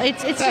don't know.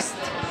 It's just...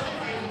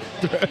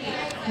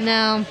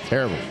 No.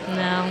 Terrible.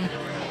 No.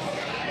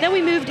 Then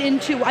we moved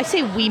into,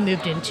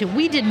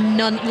 we did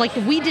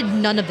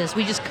none of this.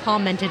 We just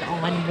commented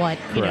on what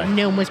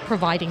Gnome was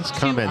providing to us.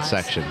 Comment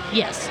section.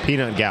 Yes.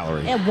 Peanut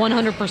gallery. At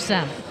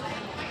 100%.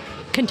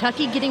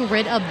 Kentucky getting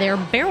rid of their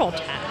barrel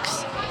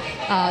tax.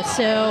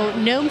 So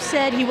Gnome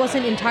said he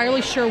wasn't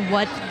entirely sure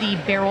what the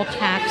barrel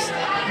tax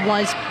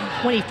was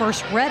when he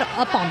first read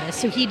up on this.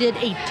 So he did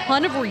a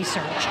ton of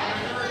research.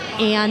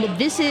 And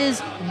this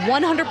is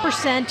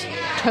 100%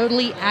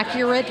 totally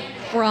accurate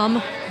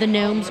from the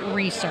Gnome's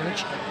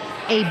research.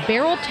 A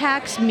barrel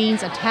tax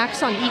means a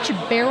tax on each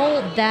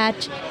barrel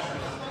that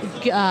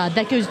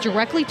goes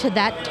directly to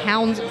that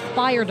town's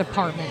fire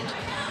department.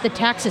 The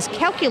tax is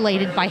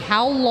calculated by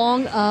how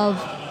long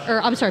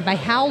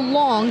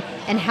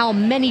and how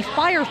many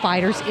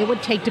firefighters it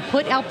would take to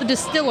put out the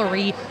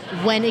distillery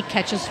when it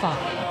catches fire.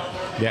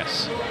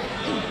 Yes.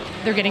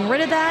 They're getting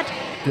rid of that.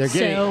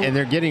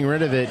 They're getting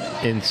rid of it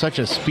in such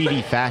a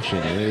speedy fashion.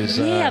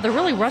 They're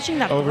really rushing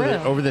that through.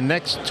 Over the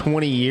next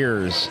 20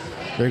 years,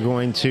 they're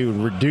going to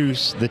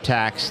reduce the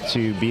tax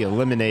to be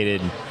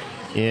eliminated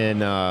in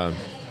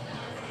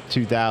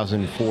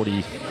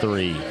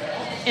 2043.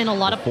 And a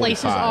lot of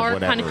places are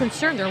kind of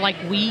concerned. They're like,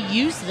 we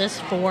use this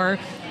for,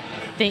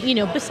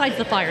 besides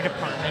the fire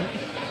department,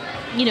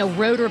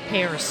 road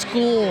repairs,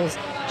 schools,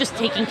 just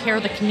taking care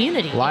of the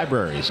community.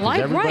 Libraries, because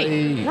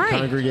everybody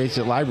congregates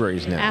at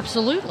libraries now.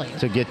 Absolutely.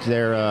 To get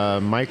their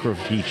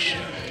microfiche.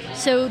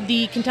 So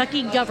the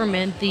Kentucky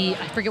government, I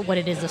forget what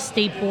it is, the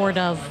State Board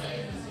of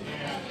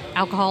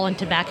Alcohol and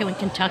Tobacco in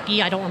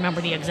Kentucky, I don't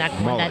remember the exact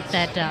one.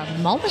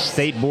 Mullets?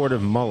 State Board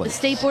of Mullets. The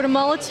State Board of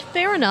Mullets,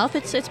 fair enough.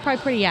 It's probably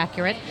pretty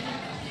accurate.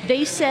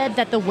 They said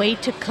that the way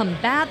to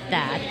combat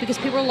that, because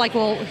people are like,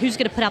 well, who's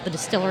going to put out the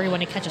distillery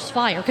when it catches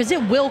fire? Because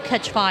it will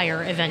catch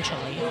fire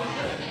eventually.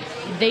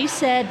 They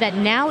said that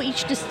now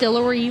each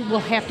distillery will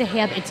have to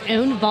have its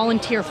own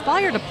volunteer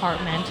fire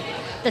department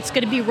that's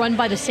going to be run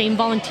by the same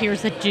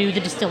volunteers that do the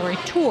distillery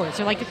tours.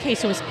 They're like, okay,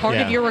 so as part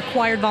of your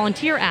required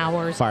volunteer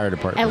hours, fire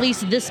department, at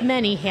least this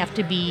many have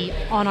to be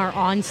on our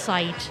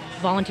on-site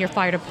volunteer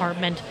fire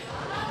department.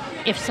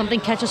 If something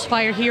catches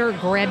fire here,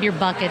 grab your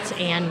buckets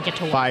and get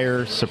to work.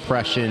 Fire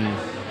suppression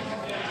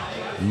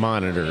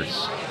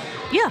monitors.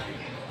 Yeah,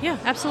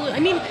 absolutely. I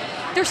mean,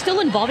 they're still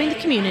involving the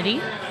community.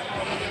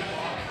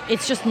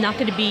 It's just not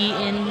going to be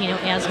in,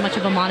 as much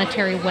of a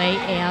monetary way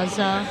as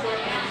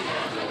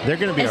they're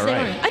going to be all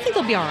right. I think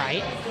they'll be all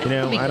right.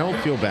 I don't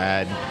feel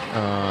bad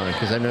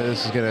because I know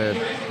this is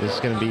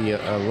going to be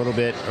a little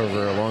bit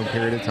over a long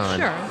period of time.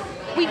 Sure.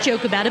 We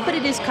joke about it, but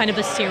it is kind of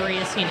a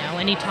serious,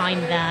 anytime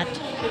that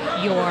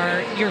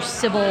your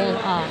civil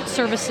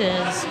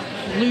services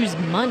lose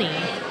money,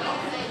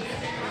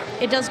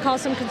 it does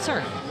cause some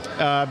concern.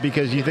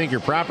 Because you think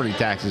your property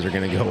taxes are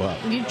going to go up.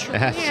 And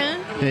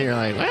you're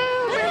like, well,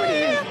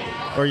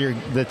 or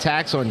the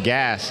tax on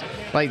gas,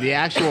 like the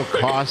actual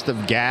cost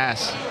of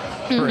gas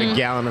for a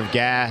gallon of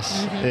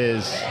gas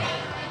is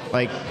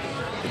like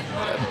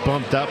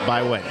bumped up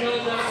by what,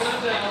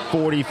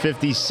 40,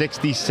 50,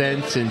 60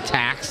 cents in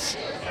tax.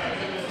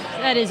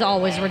 That is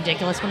always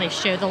ridiculous when they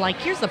show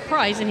here's the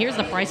price and here's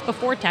the price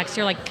before tax.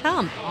 You're like,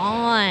 come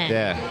on.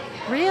 Yeah.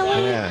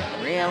 Really?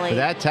 Yeah. Really? For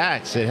that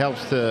tax, it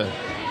helps to,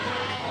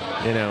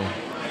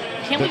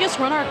 Can't we just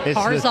run our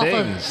cars off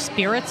of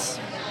spirits?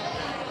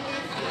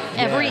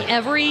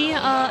 Every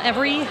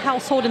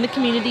household in the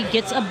community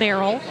gets a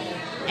barrel,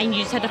 and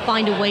you just have to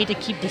find a way to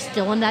keep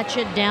distilling that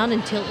shit down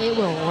until it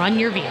will run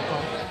your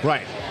vehicle.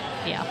 Right.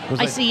 Yeah.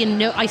 I see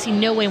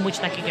no way in which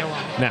that could go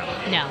wrong. No.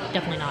 No,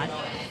 definitely not.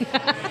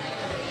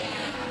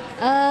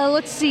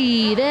 Let's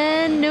see.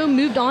 Then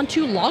moved on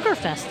to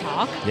Lagerfest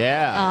talk.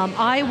 Yeah.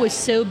 I was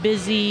so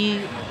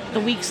busy the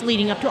weeks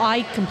leading up to.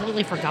 I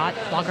completely forgot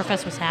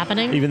Lagerfest was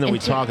happening. Even though we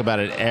talk about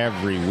it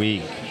every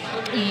week.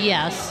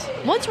 Yes.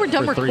 Once we're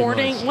done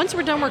recording, the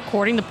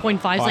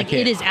 0.5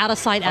 it is out of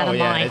sight, out of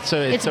mind. It's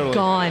totally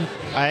gone.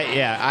 I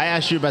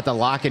asked you about the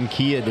Lock and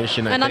Key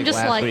edition. And I'm just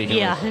last like, week.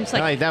 yeah. I'm just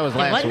like, that was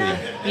last week.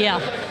 Yeah.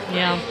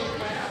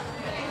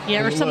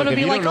 Or someone will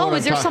be like, "Oh,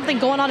 is there something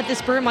going on at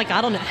this brewery?" I'm like,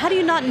 "I don't know." How do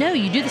you not know?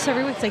 You do this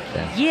every week. It's like,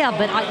 yeah,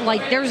 but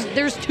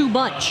there's too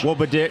much. Well,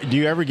 but do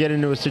you ever get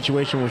into a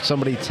situation where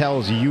somebody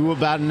tells you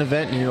about an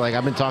event and you're like,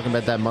 "I've been talking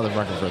about that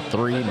motherfucker for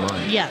 3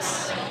 months."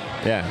 Yes.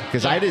 Yeah,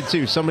 because I did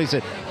too. Somebody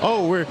said,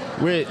 "Oh, we,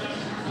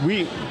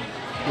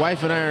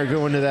 wife and I are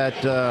going to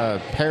that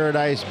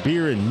Paradise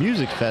Beer and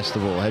Music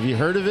Festival. Have you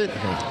heard of it?"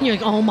 You're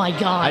like, "Oh my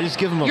god!" I just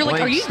give them a You're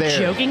blank like, stare. "Are you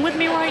joking with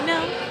me right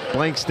now?"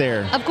 Blank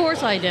stare. Of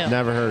course I do.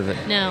 Never heard of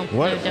it. No.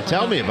 What? No,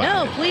 Tell me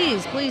about it. No,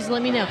 please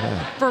let me know.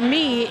 Yeah. For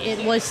me,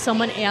 it was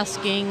someone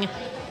asking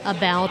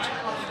about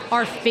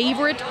our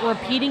favorite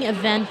repeating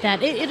event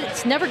that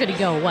it's never going to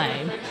go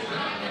away.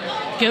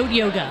 Goat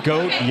Yoga.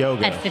 Goat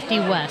Yoga. At 50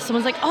 West.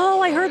 Someone's like,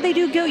 "Oh, I heard they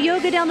do Goat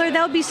Yoga down there.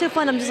 That would be so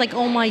fun." I'm just like,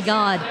 "Oh my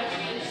god."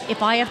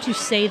 If I have to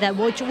say that,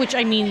 which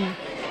I mean,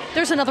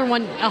 there's another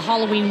one, a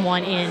Halloween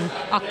one in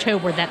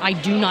October that I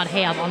do not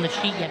have on the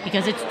sheet yet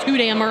because it's too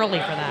damn early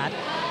for that.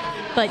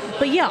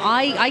 But yeah,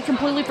 I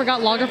completely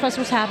forgot Lagerfest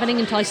was happening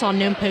until I saw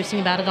Gnome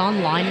posting about it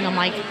online, and I'm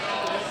like,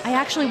 I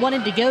actually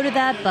wanted to go to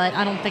that, but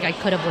I don't think I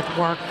could have with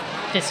work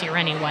this year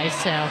anyway,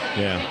 so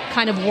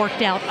kind of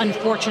worked out,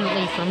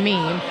 unfortunately for me.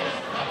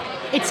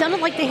 It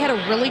sounded like they had a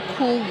really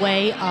cool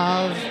way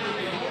of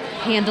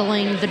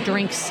handling the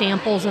drink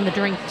samples and the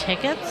drink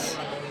tickets,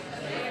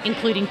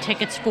 including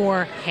tickets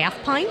for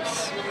half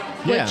pints,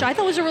 which I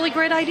thought was a really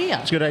great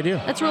idea. It's a good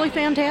idea. That's really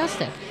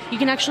fantastic. You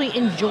can actually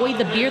enjoy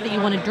the beer that you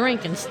want to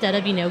drink instead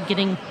of,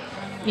 getting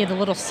the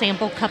little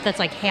sample cup that's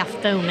like half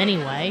foam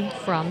anyway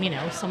from,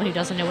 someone who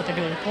doesn't know what they're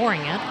doing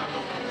pouring it.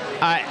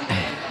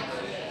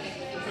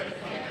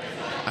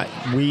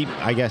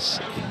 I guess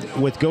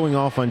with going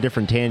off on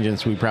different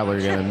tangents, we probably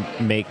are going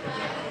to make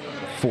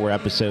 4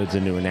 episodes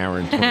into an hour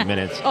and 20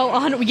 minutes.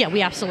 Yeah,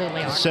 we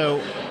absolutely are.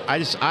 So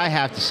I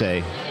have to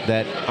say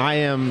that I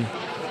am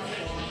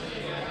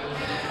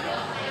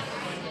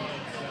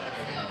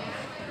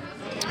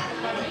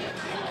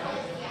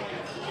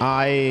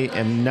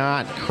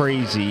not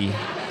crazy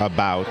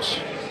about.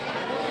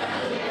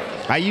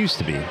 I used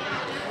to be.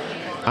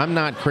 I'm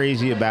not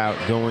crazy about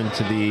going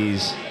to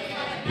these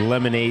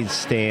lemonade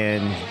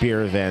stand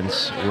beer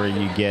events where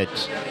you get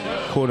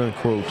quote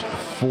unquote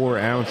 4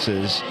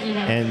 ounces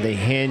and they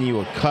hand you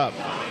a cup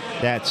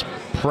that's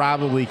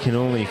probably can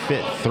only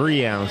fit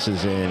 3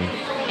 ounces in.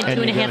 And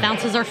 2.5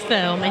 ounces are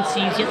foam, and so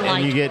you get like.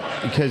 And you get,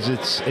 because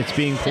it's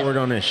being poured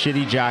on a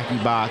shitty jockey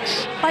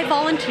box. By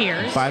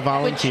volunteers.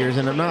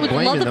 And I'm not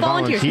blaming the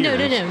volunteers. No,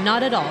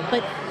 not at all.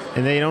 But.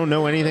 And they don't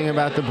know anything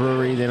about the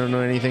brewery. They don't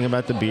know anything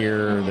about the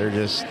beer. They're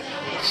just,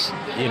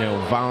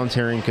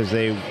 volunteering because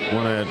they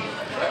want to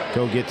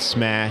go get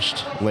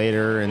smashed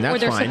later, and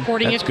that's fine. Or they're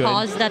supporting that's a good.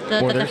 cause that the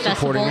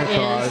festival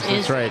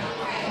is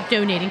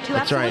donating to.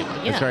 That's right.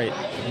 Yeah. That's right.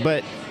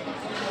 But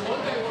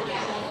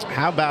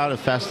how about a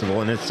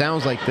festival, and it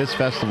sounds like this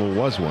festival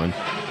was one,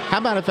 how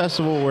about a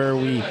festival where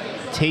we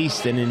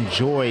taste and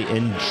enjoy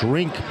and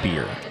drink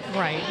beer?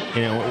 Right.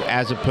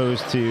 As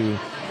opposed to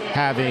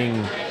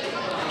having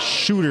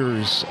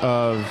shooters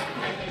of,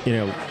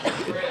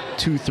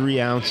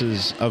 2-3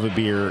 ounces of a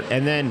beer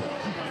and then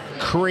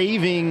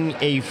craving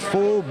a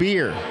full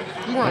beer.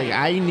 Right. Like,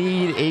 I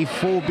need a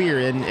full beer.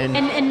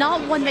 And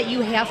not one that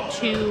you have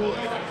to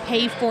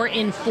pay for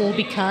in full,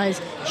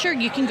 because sure,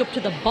 you can go up to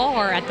the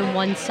bar at the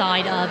one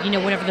side of,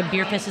 whatever the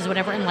beer fest is,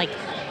 whatever, and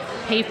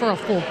pay for a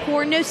full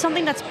pour. No,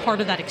 something that's part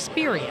of that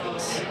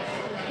experience.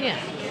 Yeah.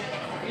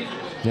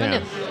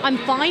 I'm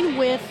fine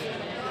with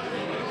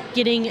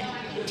getting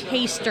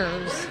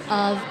tasters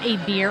of a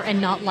beer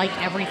and not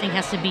everything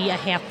has to be a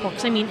half pour.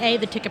 Because A,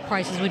 the ticket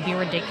prices would be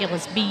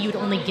ridiculous. B, you'd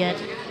only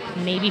get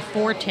maybe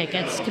 4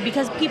 tickets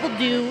because people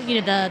do,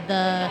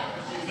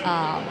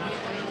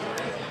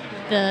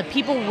 the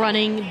people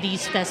running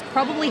these fests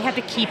probably have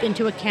to keep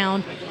into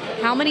account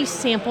how many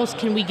samples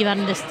can we give out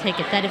in this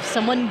ticket, that if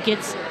someone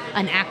gets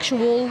an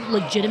actual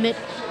legitimate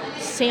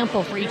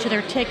sample for each of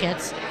their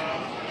tickets,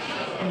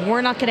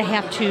 we're not going to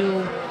have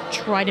to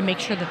try to make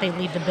sure that they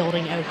leave the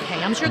building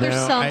okay. I'm sure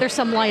there's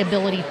some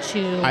liability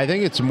to. I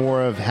think it's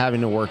more of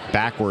having to work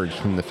backwards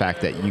from the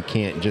fact that you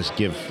can't just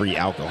give free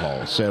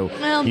alcohol. So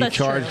you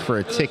charge for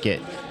a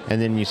ticket,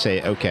 and then you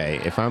say, okay,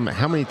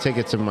 how many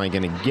tickets am I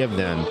going to give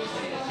them?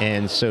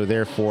 And so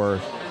therefore,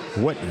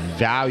 what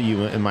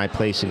value am I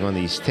placing on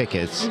these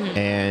tickets,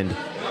 and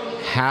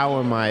how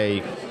am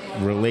I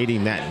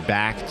relating that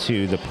back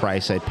to the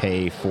price I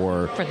pay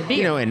for the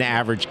beer, an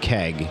average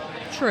keg?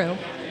 True.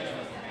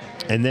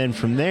 And then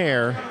from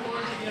there,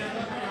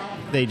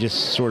 they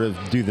just sort of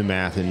do the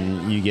math,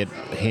 and you get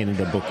handed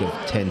a book of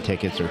 10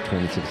 tickets or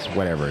 20 tickets,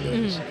 whatever it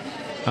is.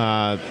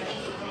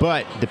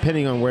 But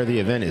depending on where the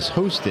event is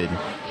hosted,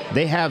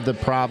 they have the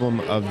problem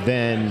of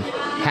then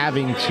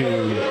having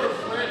to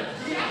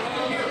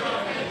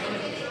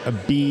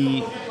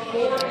be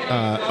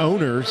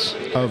owners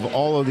of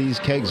all of these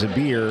kegs of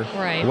beer,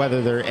 right,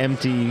 whether they're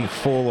empty,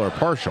 full, or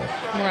partial.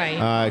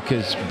 Right.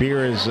 Because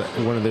beer is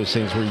one of those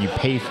things where you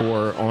pay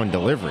for on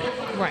delivery.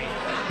 Right.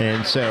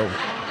 And so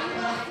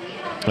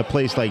a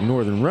place like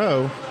Northern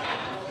Row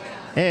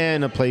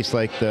and a place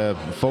like the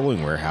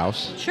Folding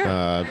Warehouse, sure,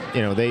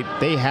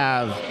 they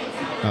have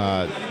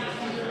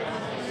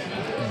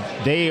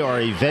they are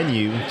a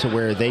venue to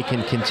where they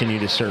can continue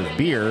to serve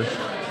beer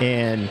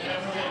and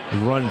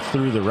run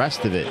through the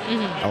rest of it.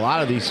 A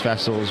lot of these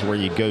festivals where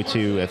you go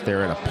to, if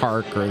they're at a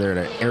park or they're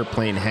at an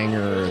airplane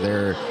hangar or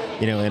they're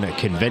in a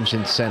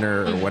convention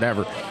center or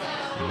whatever,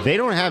 they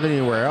don't have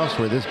anywhere else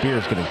where this beer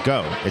is going to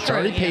go. It's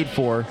already paid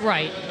for.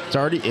 Right. It's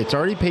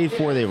already paid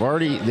for. They're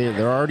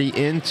already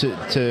into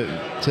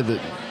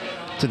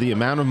the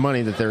amount of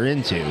money that they're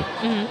into.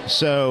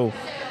 So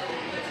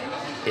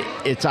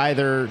it's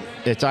either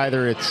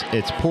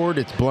it's poured,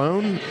 it's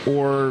blown,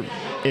 or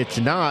it's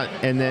not,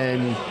 and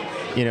then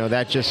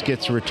that just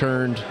gets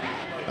returned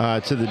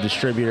to the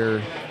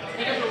distributor,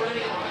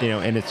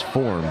 in its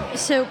form.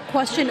 So,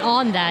 question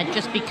on that,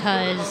 just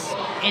because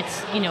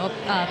it's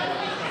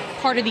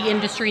part of the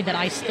industry that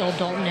I still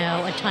don't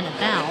know a ton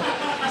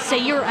about.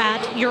 Say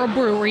you're a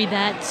brewery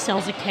that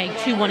sells a keg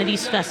to one of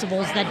these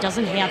festivals that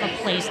doesn't have a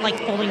place, like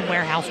Folding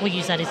Warehouse, we'll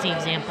use that as the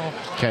example.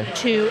 Okay.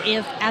 To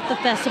if at the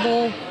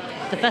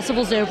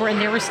festival's over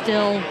and there is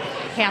still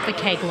half a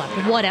keg left,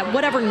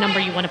 whatever number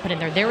you want to put in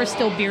there is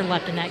still beer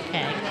left in that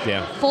keg.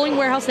 Yeah. Folding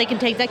Warehouse, they can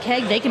take that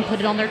keg, they can put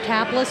it on their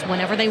tap list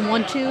whenever they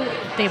want to.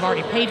 They've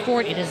already paid for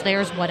it, it is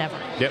theirs, whatever.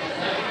 Yep.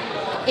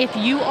 If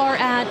you are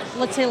at,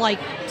 let's say, like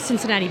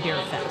Cincinnati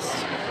Beer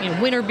Fest,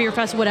 Winter Beer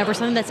Fest, whatever,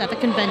 something that's at the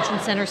convention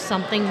center,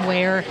 something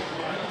where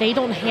they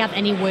don't have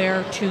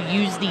anywhere to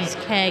use these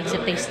kegs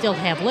if they still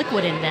have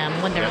liquid in them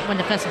when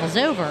the festival's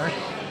over,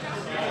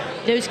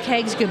 those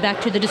kegs go back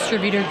to the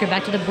distributor, go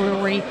back to the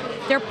brewery.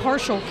 They're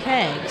partial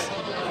kegs.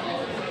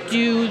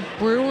 Do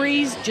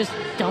breweries just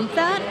dump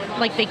that?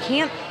 Like, they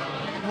can't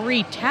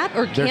retap,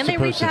 or can they retap it?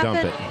 They're supposed to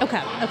dump it.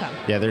 Okay.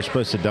 Yeah, they're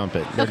supposed to dump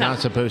it. They're not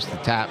supposed to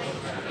tap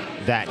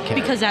that keg.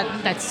 Because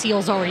that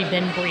seal's already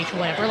been breached,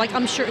 whatever. Like,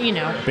 I'm sure,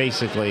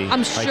 Basically,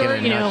 I'm sure, like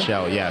in a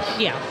nutshell, yes.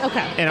 Yeah,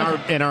 okay.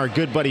 And our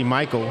good buddy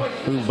Michael,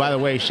 who, by the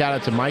way, shout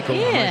out to Michael,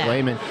 Mike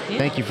Lehman. Yeah.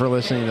 Thank you for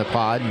listening to the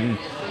pod. And,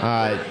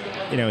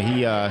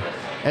 he...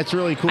 That's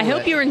really cool. I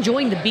hope you're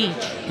enjoying the beach.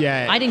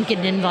 Yeah. I didn't get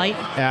an invite.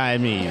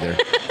 Me either.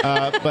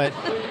 But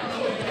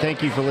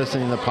thank you for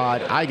listening to the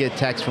pod. I get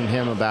texts from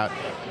him about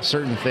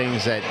certain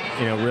things that,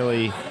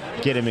 really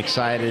get him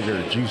excited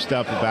or juiced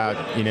up about,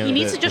 He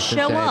needs to just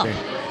show up.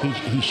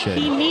 He should.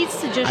 He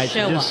needs to just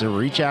show up. Just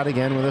reach out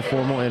again with a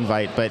formal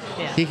invite, but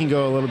he can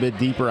go a little bit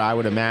deeper, I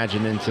would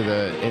imagine, into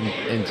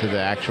the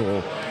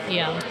actual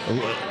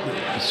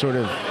sort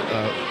of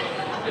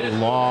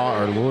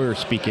law or lawyer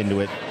speak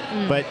into it.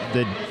 But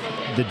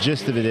the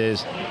gist of it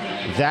is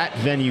that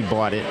venue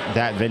bought it,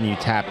 that venue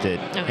tapped it,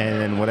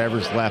 and then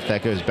whatever's left,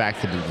 that goes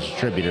back to the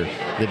distributor.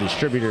 The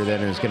distributor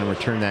then is going to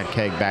return that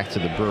keg back to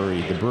the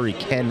brewery. The brewery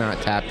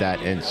cannot tap that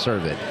and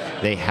serve it.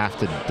 They have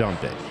to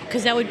dump it.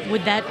 Because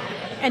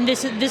and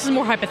this is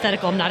more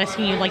hypothetical. I'm not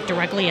asking you like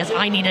directly as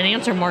I need an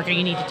answer, Mark, or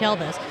you need to tell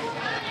this.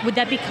 Would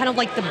that be kind of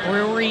like the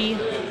brewery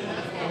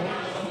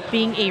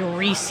being a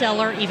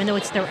reseller, even though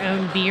it's their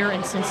own beer,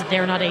 and since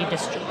they're not a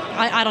distributor?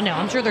 I don't know.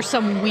 I'm sure there's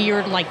some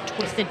weird, like,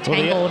 twisted,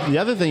 tangled the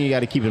other thing you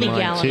got to keep in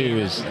legality. mind, too,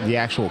 is the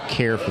actual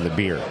care for the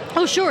beer.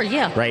 Oh, sure,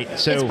 yeah. Right?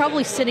 So it's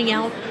probably sitting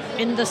out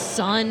in the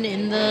sun,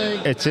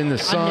 It's in the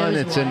sun,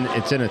 it's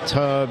in a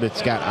tub,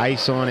 it's got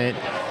ice on it.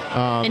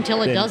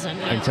 Until it doesn't.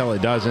 Yeah. Until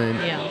it doesn't.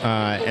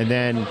 Yeah. And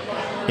then,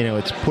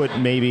 it's put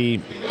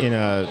maybe in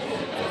a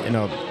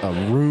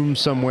room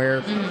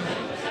somewhere,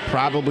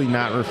 probably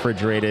not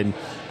refrigerated.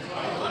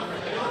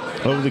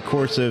 Over the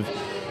course of,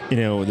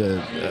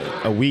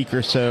 a week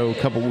or so, a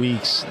couple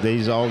weeks,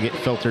 these all get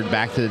filtered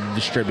back to the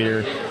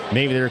distributor.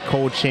 Maybe they're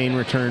cold chain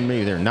returned,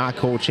 maybe they're not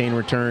cold chain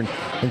returned.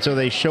 And so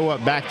they show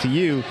up back to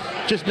you,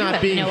 just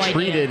not being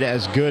treated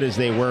as good as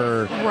they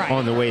were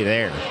on the way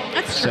there.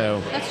 That's true.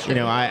 So, That's true.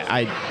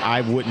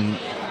 I wouldn't,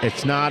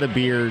 it's not a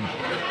beer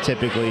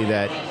typically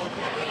that,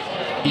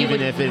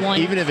 even if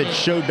it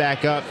showed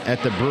back up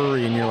at the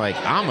brewery and you're like,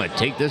 I'm going to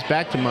take this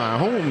back to my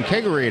home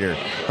kegerator.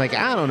 Like,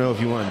 I don't know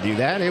if you want to do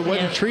that. It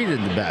wasn't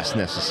treated the best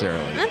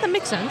necessarily. That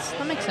makes sense.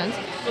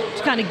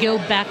 To kind of go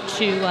back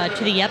to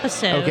the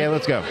episode. Okay,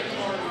 let's go.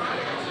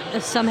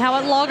 Somehow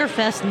at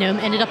Lagerfest, Gnome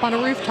ended up on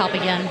a rooftop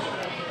again.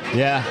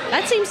 Yeah.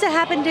 That seems to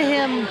happen to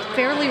him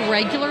fairly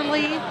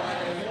regularly.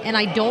 And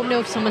I don't know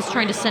if someone's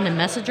trying to send a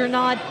message or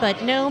not,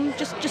 but Gnome,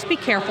 just be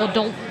careful.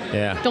 Don't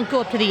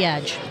go up to the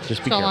edge.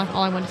 Just be careful. That's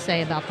all I want to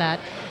say about that.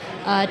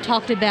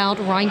 talked about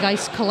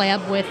Rheingeist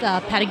collab with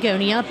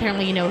Patagonia.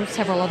 Apparently,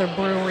 several other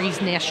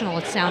breweries, national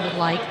it sounded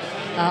like,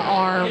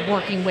 are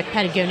working with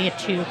Patagonia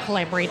to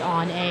collaborate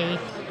on a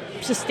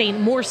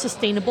more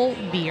sustainable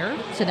beer.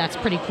 So that's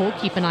pretty cool.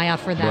 Keep an eye out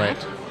for that.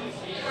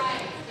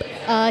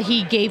 Right.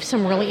 He gave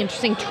some really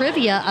interesting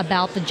trivia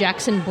about the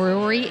Jackson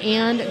Brewery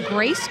and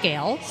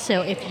Grayscale.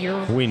 So if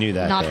you're we knew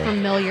that not there.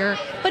 familiar,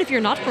 but if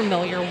you're not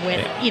familiar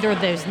with either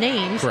of those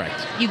names,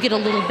 Correct. you get a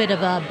little bit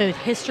of a both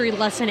history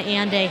lesson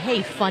and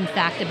a fun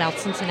fact about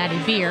Cincinnati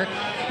beer,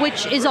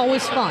 which is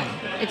always fun.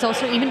 It's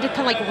also even to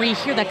kind of like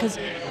rehear that because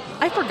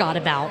I forgot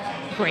about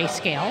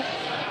Grayscale,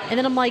 and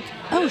then I'm like,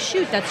 oh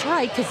shoot, that's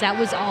right, because that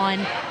was on,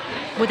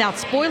 without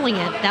spoiling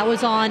it, that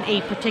was on a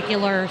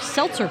particular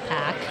seltzer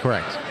pack.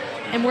 Correct.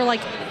 And we're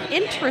like,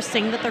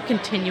 interesting that they're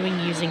continuing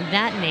using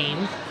that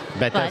name.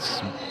 Bet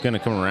that's going to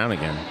come around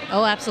again.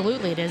 Oh,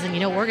 absolutely it is. And you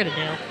know what we're going to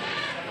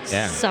do?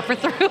 Yeah. Suffer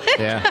through it.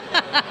 Yeah.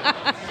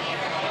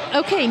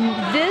 Okay,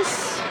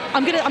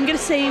 I'm gonna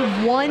say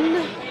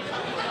one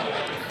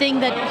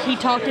thing that he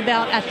talked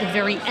about at the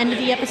very end of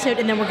the episode,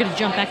 and then we're gonna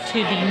jump back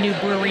to the new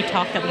brewery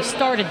talk that we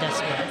started this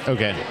with.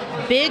 Okay.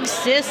 Big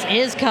Sis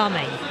is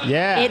coming.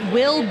 Yeah. It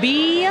will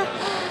be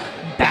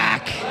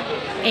back.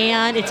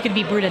 And it's going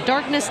to be Brewed at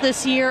Darkness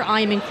this year.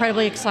 I am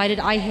incredibly excited.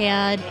 I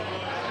had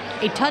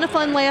a ton of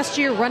fun last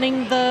year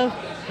running the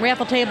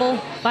raffle table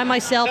by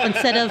myself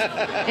instead of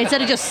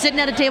just sitting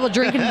at a table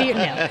drinking beer.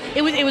 No,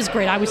 it was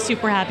great. I was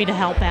super happy to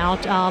help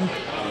out.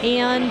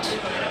 And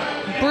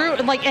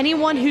like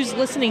anyone who's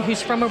listening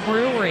who's from a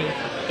brewery,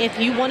 if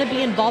you want to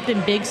be involved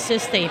in Big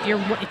Sis Day, if you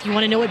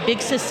want to know what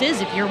Big Sis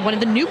is, if you're one of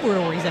the new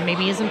breweries that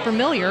maybe isn't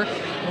familiar,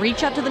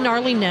 reach out to the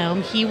Gnarly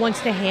Gnome. He wants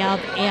to have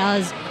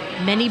as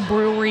many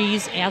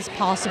breweries as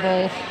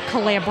possible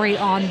collaborate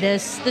on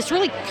this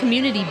really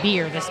community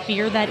beer, this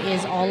beer that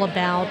is all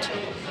about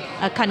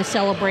kind of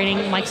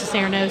celebrating Mike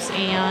Cicernos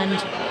and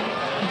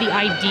the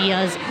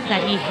ideas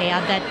that he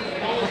had that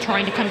we're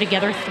trying to come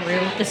together through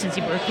the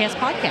Cincy Brewcast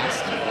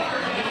podcast.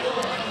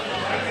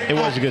 It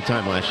was a good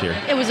time last year.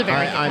 It was a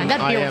very good time.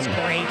 That beer was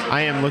great.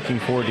 I am looking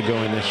forward to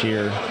going this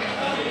year.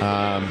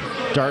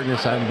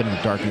 Darkness, I haven't been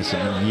to Darkness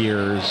in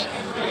years.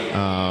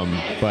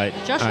 But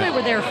Josh and I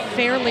were there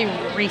fairly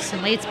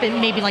recently. It's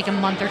been maybe like a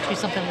month or two,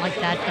 something like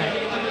that.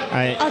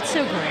 But it's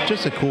so great.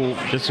 Just a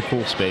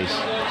cool space.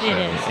 It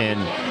is.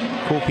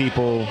 And cool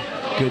people,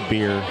 good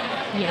beer.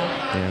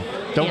 Yeah.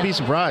 Don't be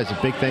surprised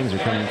if big things are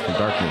coming from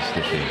Darkness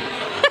this year.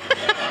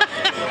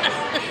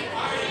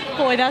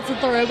 Boy, that's a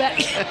throwback.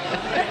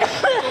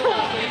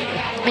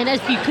 And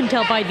as you can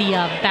tell by the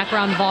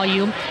background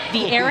volume,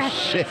 the air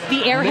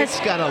Nick's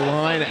got a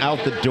line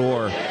out the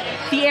door.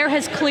 The air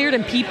has cleared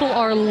and people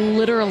are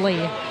literally,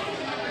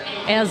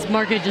 as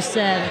Marco just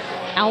said,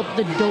 out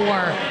the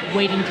door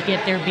waiting to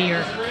get their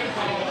beer.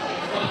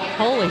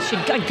 Holy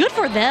shit. Good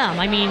for them.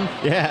 I mean...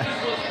 Yeah.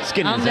 He's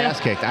getting his ass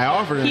kicked. I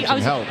offered him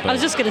some help. But... I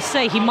was just going to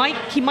say, he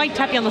might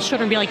tap you on the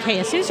shoulder and be like, hey,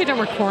 as soon as you're done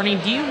recording,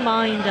 do you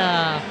mind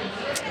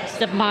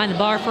stepping behind the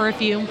bar for a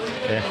few?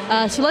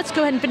 Yeah. So let's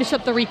go ahead and finish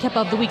up the recap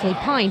of the Weekly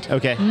Pint.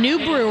 Okay. New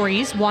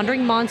breweries,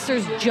 Wandering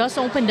Monsters just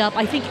opened up.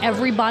 I think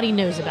everybody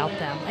knows about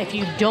them. If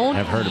you don't,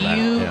 I've heard about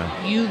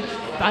it.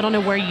 I don't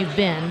know where you've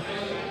been.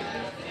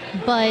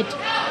 But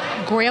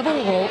Gravel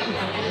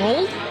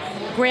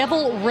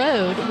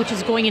Road, which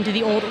is going into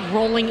the old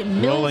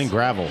Rolling Mills. Rolling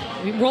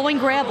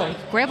Gravel.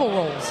 Gravel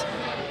rolls.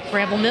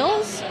 Gravel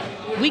Mills?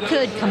 We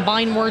could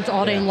combine words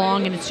all day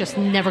long and it's just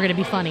never going to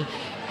be funny.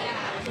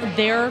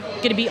 They're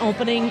going to be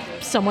opening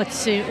somewhat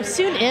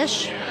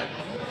soon-ish,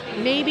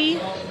 maybe.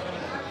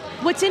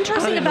 What's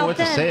interesting about what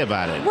to say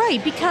about it.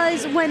 Right,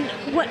 because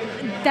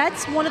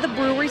that's one of the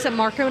breweries that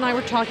Marco and I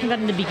were talking about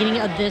in the beginning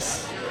of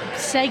this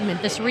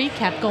segment, this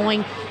recap,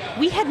 going,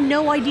 we had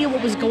no idea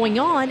what was going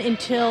on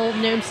until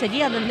Gnome said,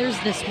 yeah, then there's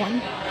this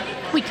one.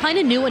 We kind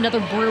of knew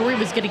another brewery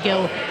was going to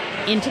go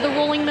into the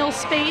rolling mill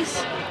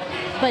space,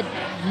 but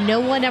no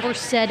one ever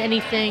said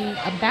anything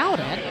about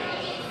it.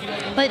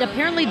 But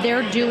apparently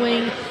they're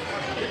doing,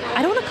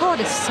 I don't want to call it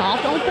a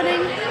soft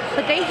opening,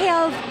 but they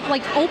have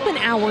like open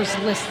hours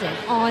listed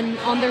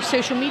on their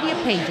social media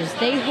pages.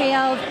 They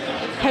have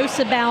posts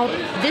about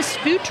this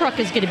food truck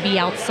is going to be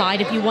outside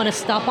if you want to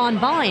stop on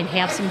by and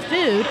have some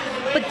food.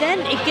 But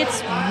then it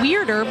gets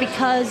weirder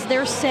because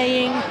they're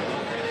saying,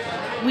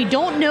 we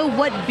don't know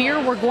what beer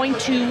we're going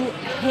to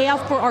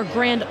have for our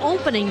grand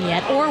opening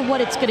yet or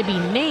what it's going to be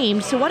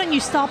named. So why don't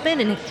you stop in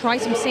and try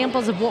some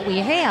samples of what we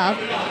have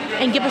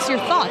and give us your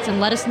thoughts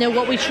and let us know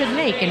what we should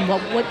make and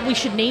what we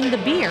should name the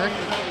beer.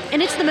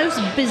 And it's the most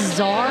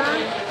bizarre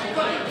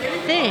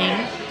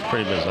thing.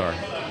 Pretty bizarre.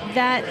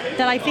 That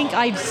I think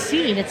I've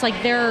seen. It's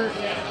like they're...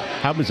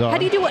 How bizarre? How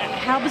do you do it?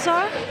 How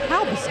bizarre?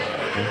 How bizarre?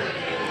 Yeah.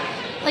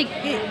 Like,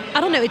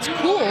 I don't know, it's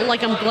cool.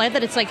 Like, I'm glad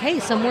that it's like, hey,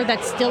 somewhere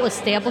that's still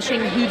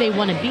establishing who they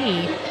want to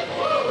be,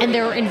 and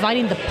they're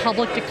inviting the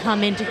public to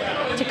come in to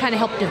kind of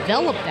help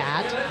develop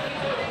that.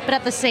 But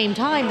at the same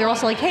time, they're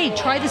also like, hey,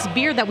 try this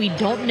beer that we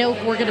don't know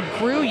if we're going to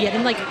brew yet.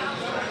 And like,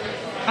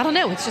 I don't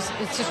know, it's just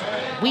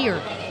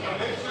weird.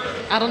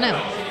 I don't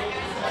know.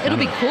 It'll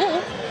be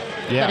cool.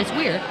 Yeah. but it's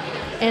weird.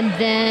 And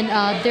then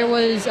there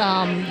was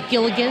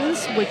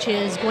Gilligan's, which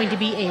is going to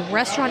be a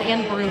restaurant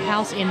and brew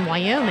house in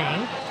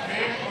Wyoming.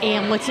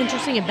 And what's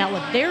interesting about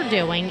what they're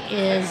doing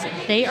is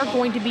they are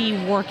going to be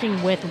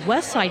working with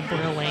Westside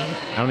Brewing.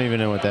 I don't even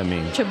know what that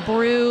means. To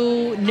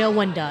brew, no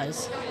one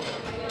does.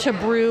 To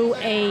brew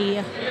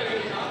a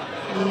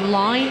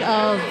line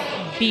of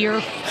beer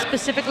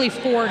specifically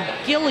for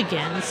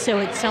Gilligan's. So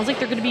it sounds like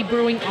they're going to be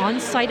brewing on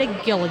site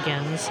at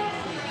Gilligan's.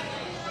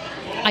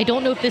 I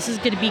don't know if this is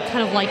going to be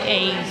kind of like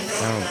a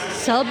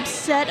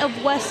subset of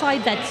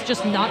Westside that's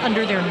just not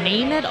under their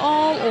name at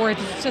all, or if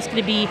it's just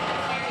going to be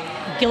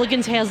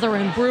Gilligan's has their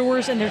own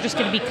brewers and they're just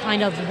going to be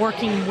kind of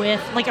working with,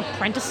 like,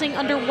 apprenticing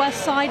under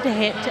Westside.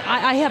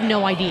 I have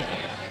no idea.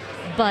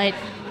 But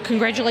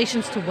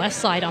congratulations to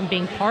Westside on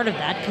being part of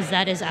that, because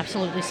that is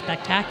absolutely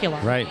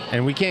spectacular. Right,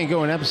 and we can't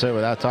go an episode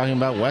without talking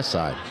about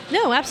Westside.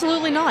 No,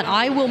 absolutely not.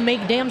 I will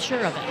make damn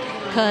sure of it,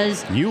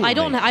 because I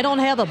don't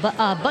have a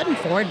button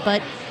for it,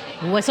 but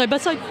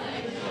Westside.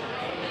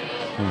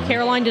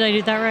 Caroline, did I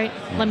do that right?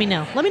 Let me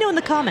know. Let me know in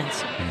the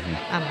comments.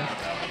 I don't know.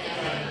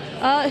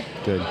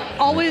 Good.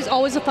 Always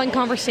a fun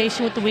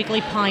conversation with the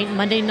Weekly Pint.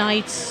 Monday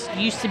nights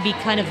used to be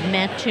kind of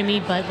meh to me,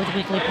 but with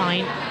Weekly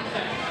Pint,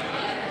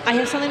 I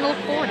have something to look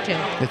forward to.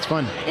 It's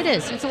fun. It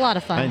is. It's a lot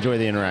of fun. I enjoy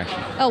the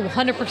interaction. Oh,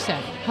 100%.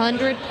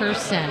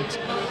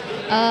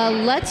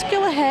 100%. Let's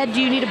go ahead. Do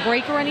you need a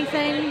break or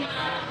anything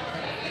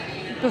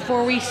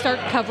before we start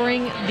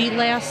covering the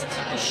last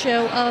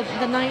show of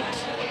the night?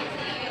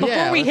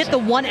 Before we hit the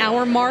 1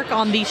 hour mark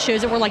on these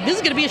shows that we're like, this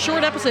is going to be a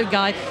short episode,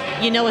 guy.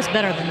 You know us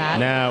better than that.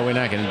 No, we're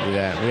not going to do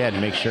that. We had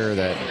to make sure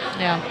that...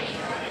 Yeah.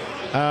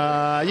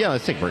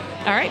 Let's take a break.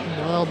 All right.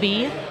 We'll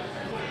be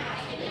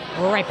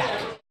right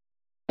back.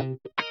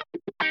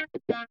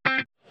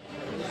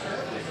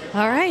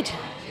 All right.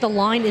 The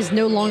line is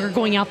no longer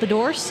going out the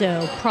door,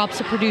 so props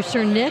to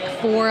producer Nick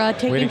for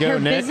taking care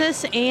of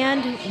business.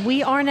 And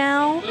we are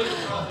now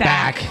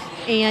back.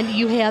 And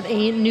you have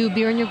a new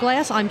beer in your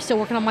glass. I'm still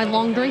working on my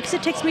long drink because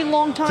it takes me a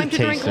long time to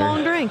drink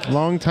long drink.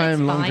 Long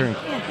time, long drink.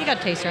 Yeah, you got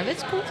a taster of it.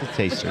 It's cool. It's a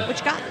taster. What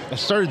you got? I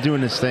started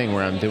doing this thing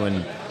where I'm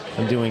doing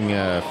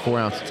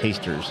 4-ounce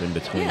tasters in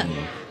between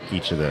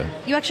each of the...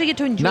 You actually get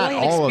to enjoy not and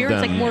all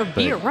experience of them, like more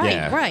beer. Right,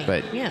 yeah, right.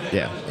 But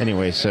yeah.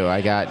 Anyway, so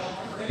I got...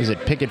 Is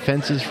it Picket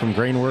Fences from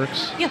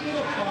Grainworks? Yeah.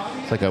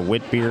 It's like a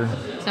wit beer.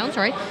 Sounds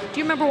right. Do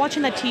you remember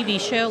watching that TV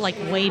show like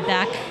way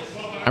back?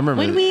 I remember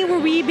when we were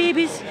wee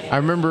babies. I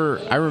remember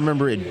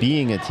it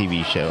being a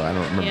TV show. I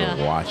don't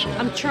remember watching.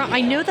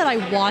 I know that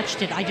I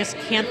watched it. I just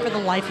can't for the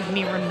life of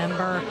me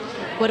remember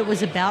what it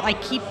was about. I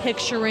keep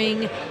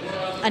picturing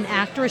an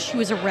actress who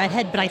was a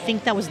redhead, but I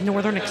think that was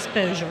Northern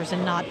Exposures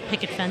and not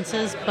Picket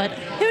Fences. But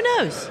who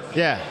knows?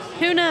 Yeah.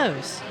 Who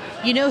knows?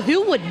 You know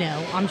who would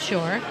know, I'm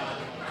sure.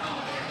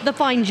 The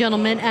fine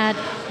gentleman at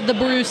the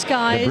Brew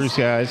Skies. The Brew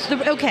Skies.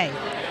 Okay.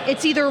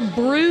 It's either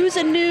Brews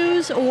and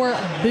News or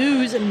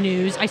Booze and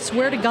News. I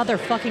swear to God they're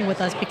fucking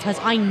with us, because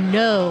I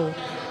know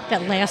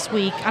that last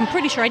week, I'm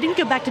pretty sure, I didn't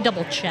go back to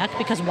double check,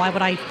 because why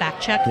would I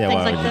fact check things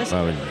like this?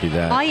 Why would you do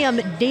that? I am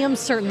damn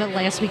certain that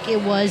last week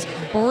it was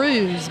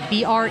Brews,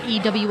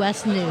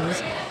 BREWS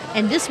News.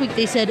 And this week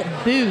they said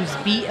Booze,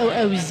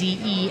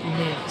 BOOZE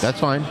News.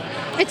 That's fine.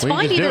 It's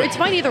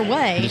fine either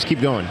way. Just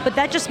keep going. But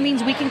that just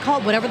means we can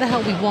call it whatever the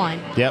hell we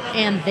want. Yep.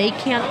 And they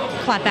can't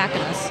clap back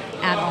at us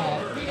at all.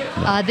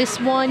 No. This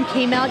one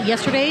came out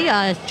yesterday,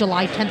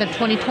 July 10th of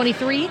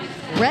 2023.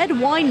 Red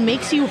wine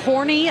makes you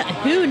horny.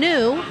 Who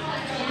knew?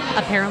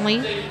 Apparently,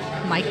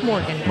 Mike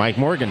Morgan. Mike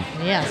Morgan.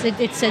 Yes,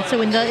 it said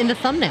so in the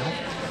thumbnail.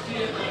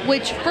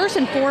 Which, first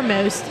and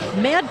foremost,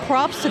 mad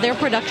props to their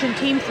production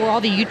team for all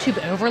the YouTube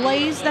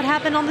overlays that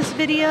happened on this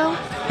video.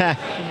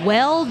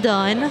 Well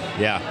done.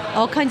 Yeah.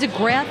 All kinds of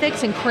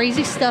graphics and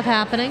crazy stuff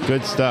happening.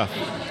 Good stuff.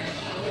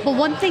 But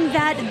one thing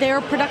that their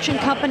production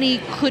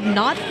company could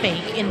not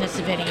fake in this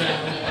video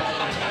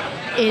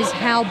is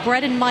how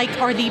Brett and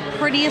Mike are the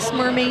prettiest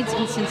mermaids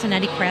in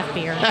Cincinnati craft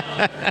beer.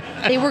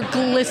 They were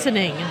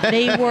glistening.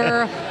 They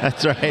were...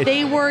 That's right.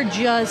 They were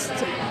just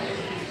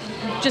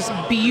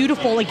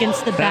beautiful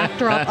against the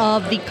backdrop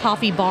of the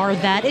coffee bar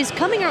that is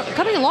coming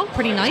along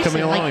pretty nicely.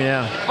 Coming along,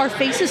 yeah. Our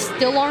faces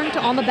still aren't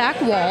on the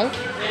back wall,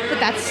 but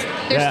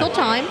there's still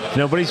time.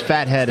 Nobody's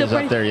fat head is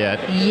up there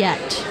yet.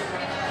 Yet.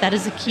 That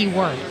is a key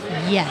word.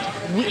 Yet.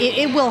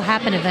 It will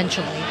happen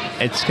eventually.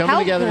 It's coming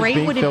together. It's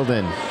being filled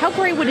in. How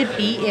great would it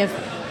be if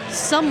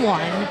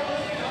someone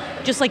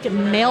just like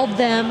mailed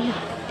them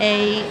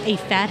a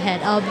fat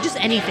head of just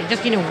anything,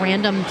 just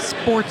random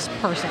sports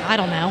person? I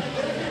don't know.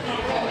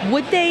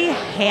 Would they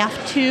have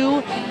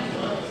to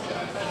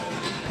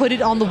put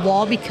it on the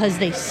wall because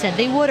they said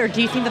they would, or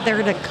do you think that they're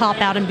going to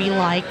cop out and be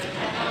like,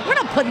 we're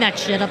not putting that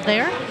shit up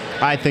there?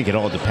 I think it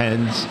all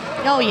depends.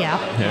 Oh, yeah.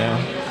 Yeah.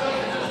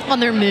 On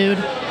their mood,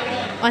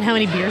 on how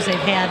many beers they've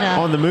had.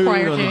 On the mood,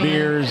 on the it.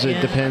 beers.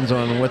 It depends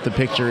on what the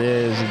picture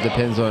is. It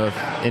depends on if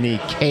any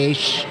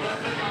cash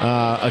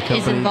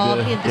accompanies is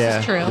involved. This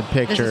is true. The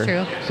picture. This is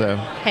true. So.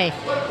 Hey.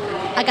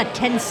 I got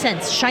 10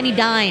 cents, shiny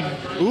dime,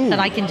 that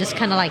I can just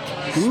kind of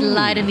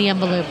slide in the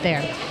envelope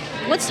there.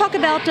 let's talk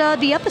about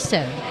the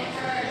episode.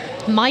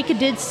 Mike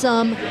did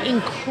some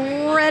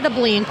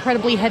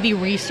incredibly heavy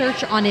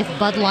research on if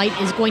Bud Light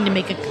is going to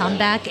make a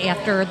comeback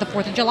after the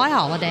 4th of July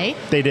holiday.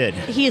 They did.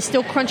 He is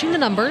still crunching the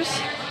numbers,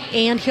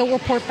 and he'll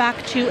report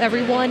back to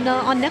everyone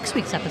on next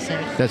week's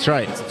episode. That's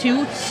right. It's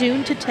too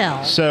soon to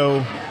tell.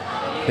 So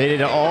they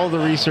did all the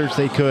research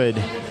they could,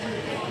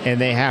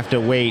 and they have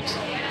to wait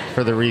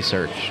for the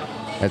research.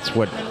 That's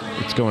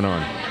what's going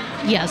on.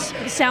 Yes,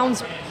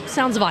 sounds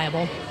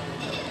viable.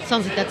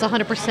 Sounds like that's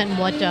 100%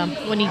 what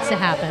needs to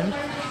happen.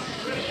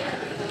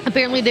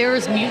 Apparently, there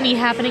is mutiny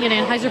happening at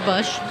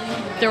Anheuser-Busch.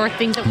 There are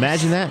things that...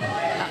 Imagine that.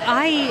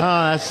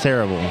 Oh, that's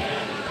terrible.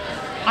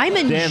 I'm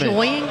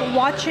enjoying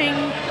watching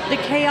the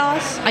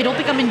chaos. I don't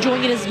think I'm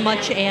enjoying it as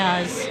much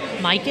as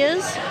Mike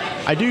is.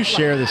 I do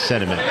share this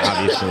sentiment,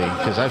 obviously,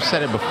 because I've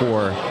said it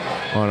before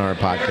on our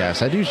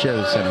podcast. I do share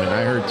the sentiment.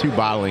 I heard 2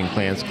 bottling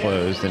plants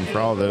closed, and for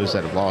all those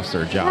that have lost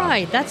their jobs.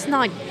 Right, that's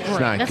not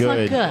great. It's not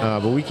good.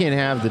 But we can't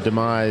have the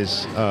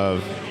demise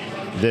of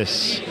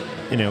this,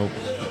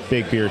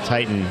 big beer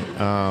titan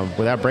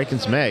without breaking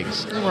some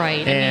eggs.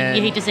 Right. And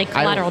you hate to say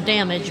collateral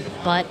damage,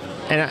 but...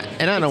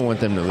 And I don't want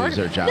them to lose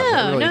their jobs.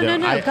 No, really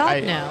no,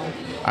 God, no.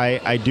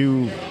 I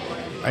do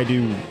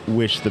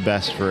wish the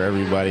best for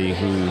everybody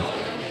who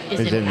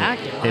is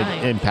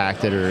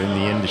impacted or in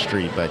the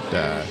industry, but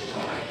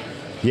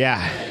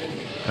yeah.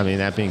 I mean,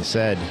 that being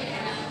said,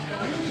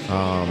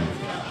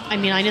 I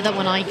know that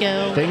when I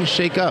go, things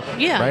shake up.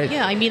 Yeah, right?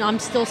 Yeah. I mean, I'm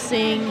still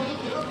seeing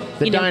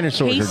the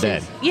dinosaurs cases. are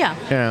dead. Yeah.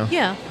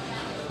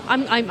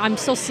 I'm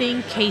still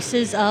seeing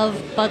cases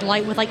of Bud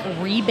Light with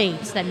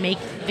rebates that make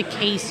the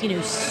case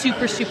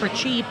super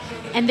cheap,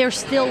 and they're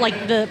still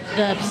the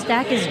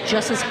stack is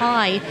just as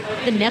high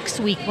the next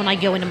week when I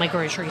go into my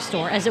grocery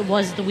store as it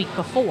was the week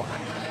before.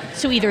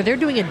 So either they're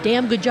doing a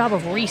damn good job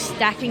of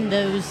restacking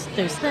those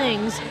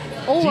things,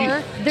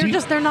 or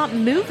they're not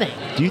moving.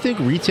 Do you think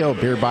retail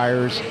beer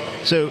buyers?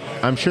 So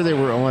I'm sure they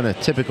were on a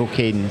typical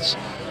cadence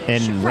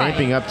and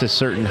ramping up to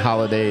certain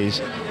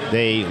holidays.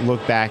 They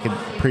look back at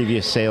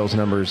previous sales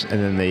numbers and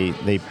then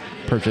they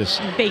purchase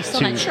based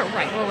on that. Sure,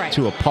 right.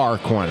 To a par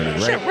quantity,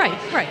 right? Sure, right.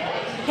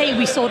 Hey,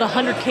 we sold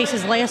 100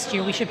 cases last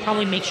year. We should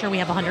probably make sure we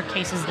have 100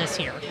 cases this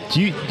year.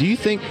 Do you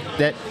think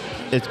that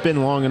it's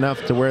been long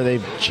enough to where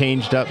they've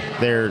changed up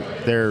their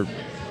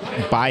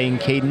buying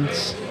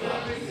cadence?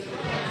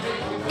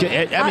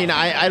 I mean,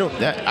 I don't.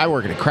 I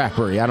work at a craft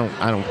brewery. I don't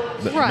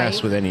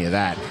mess with any of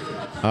that.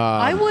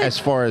 As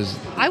far as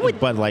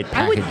Bud Light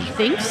package, I would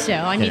think so.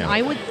 I mean,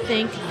 I would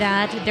think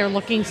that they're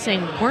looking,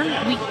 saying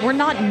we're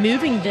not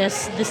moving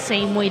this the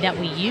same way that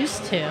we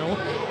used to.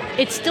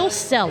 It's still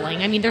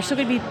selling. I mean, there's still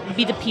going to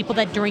be the people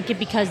that drink it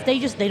because they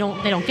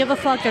don't give a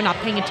fuck. They're not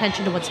paying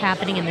attention to what's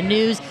happening in the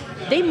news.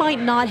 They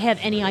might not have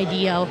any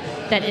idea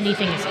that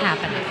anything is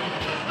happening.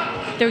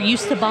 They're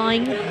used to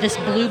buying this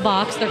blue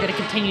box. They're going to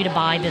continue to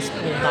buy this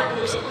blue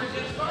box.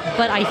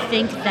 But I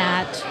think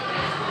that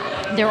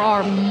there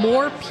are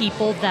more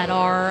people that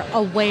are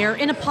aware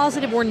in a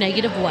positive or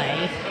negative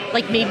way.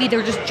 Like maybe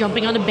they're just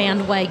jumping on a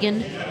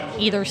bandwagon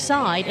either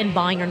side and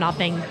buying or not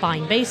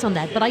buying based on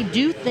that. But I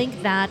do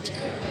think that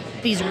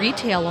these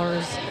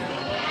retailers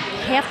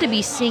have to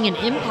be seeing an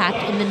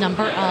impact in the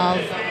number of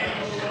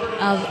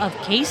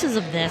cases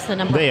of this, the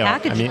number of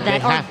packages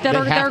that are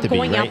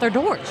going out their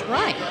doors.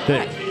 Right.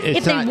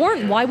 If they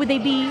weren't, why would they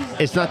be?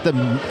 It's not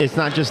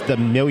just the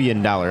 $1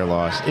 million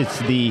loss. It's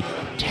the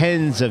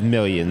tens of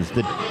millions,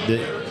 the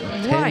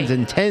tens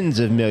and tens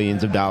of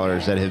millions of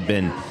dollars that have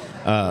been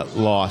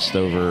lost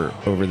over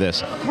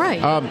this.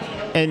 Right.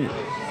 And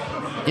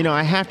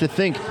I have to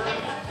think,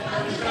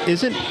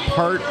 isn't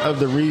part of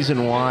the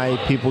reason why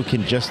people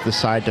can just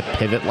decide to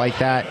pivot like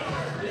that?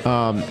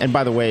 And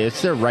by the way,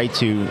 it's their right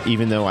to,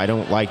 even though I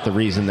don't like the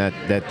reason that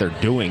they're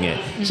doing it.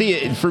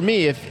 See, for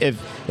me,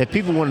 if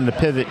people wanted to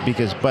pivot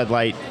because Bud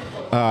Light,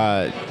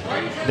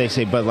 they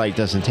say Bud Light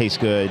doesn't taste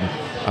good.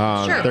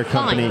 Their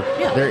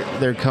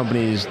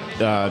company's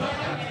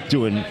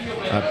doing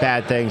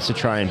bad things to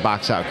try and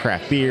box out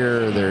craft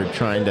beer. They're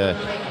trying to,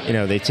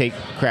 they take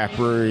craft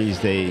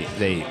breweries,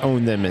 they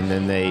own them, and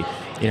then they,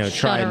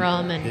 try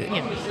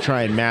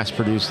and mass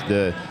produce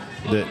the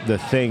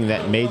thing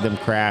that made them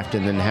craft,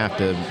 and then have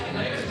to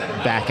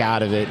back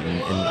out of it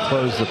and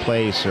close the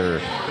place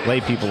or lay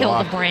people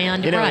off. Kill the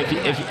brand.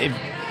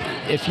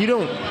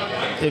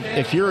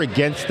 If you're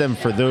against them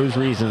for those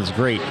reasons,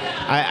 great.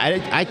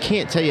 I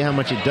can't tell you how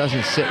much it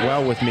doesn't sit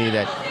well with me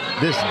that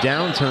this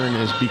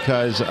downturn is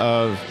because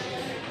of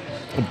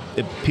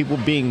people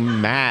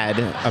being mad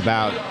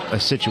about a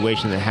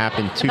situation that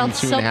happened two and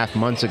a half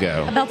months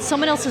ago. About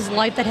someone else's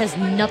life that has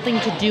nothing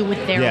to do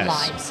with their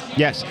lives.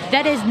 Yes.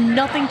 That has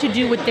nothing to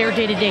do with their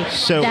day-to-day.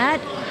 So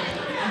that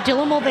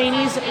Dylan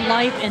Mulvaney's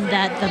life and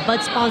that the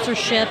Bud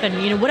sponsorship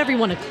and whatever you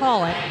want to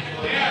call it,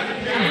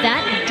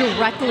 that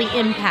directly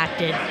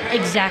impacted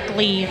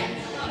exactly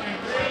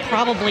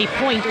probably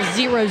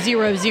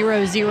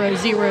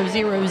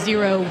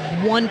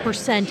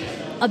 0.000000001%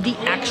 of the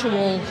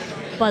actual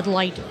Bud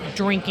Light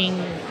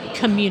drinking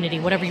community,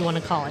 whatever you want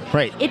to call it.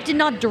 Right. It did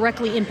not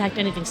directly impact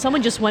anything.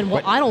 Someone just went,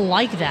 well, Right. I don't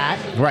like that.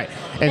 Right.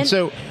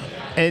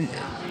 And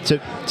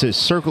to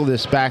circle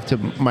this back to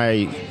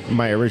my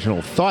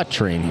original thought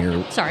train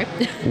here, Sorry.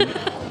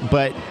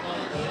 but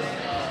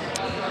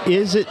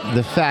is it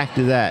the fact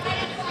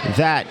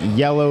that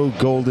yellow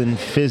golden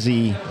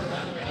fizzy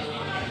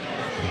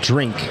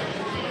drink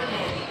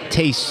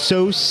tastes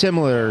so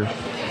similar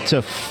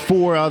to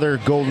 4 other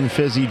golden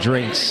fizzy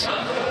drinks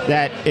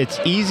that it's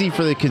easy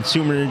for the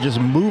consumer to just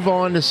move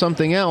on to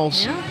something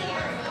else? Yeah.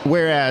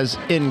 Whereas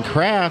in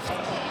craft,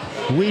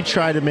 we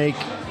try to make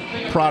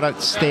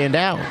products stand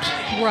out.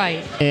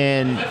 Right.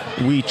 And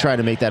we try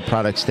to make that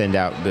product stand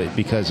out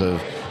because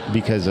of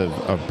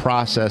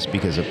process,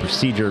 because of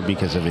procedure,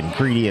 because of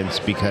ingredients,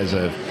 because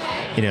of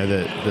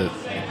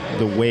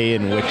the way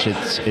in which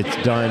it's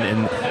done.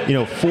 And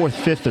 4th,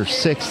 5th, or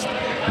 6th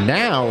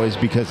now is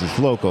because it's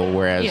local,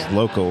 whereas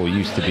local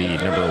used to be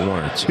number 1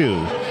 or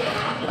 2.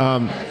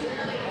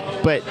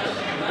 But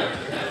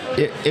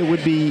it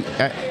would be,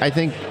 I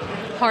think,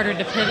 Harder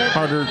to pivot.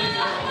 harder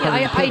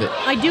to pivot.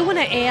 I do want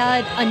to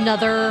add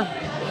another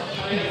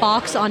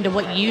box onto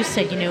what you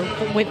said.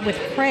 With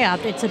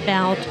craft, it's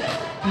about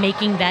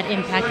making that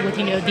impact with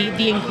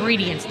the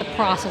ingredients, the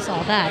process,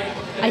 all that.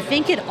 I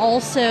think it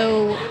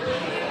also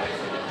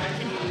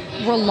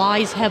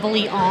relies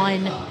heavily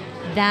on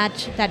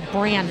that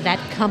brand, that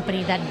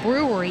company, that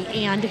brewery,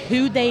 and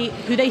who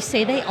they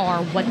say they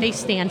are, what they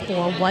stand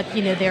for, what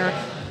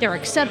their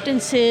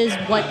acceptance is,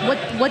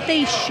 what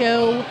they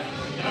show,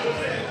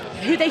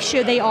 who they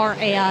show they are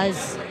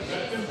as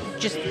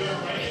just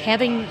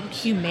having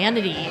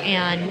humanity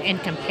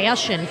and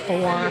compassion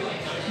for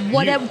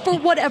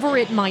whatever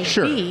it might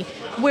Sure. be.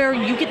 Where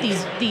you get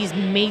these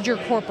major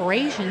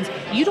corporations,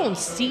 you don't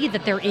see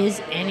that there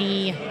is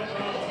any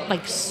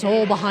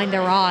soul behind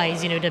their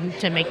eyes,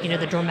 to make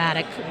the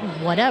dramatic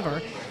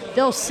whatever.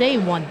 They'll say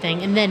one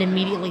thing and then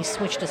immediately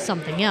switch to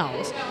something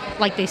else.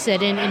 Like they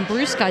said in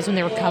Brew Skies when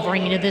they were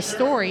covering this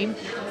story,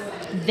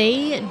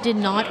 they did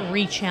not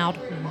reach out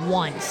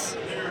once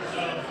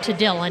to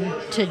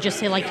Dylan to just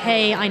say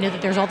hey, I know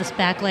that there's all this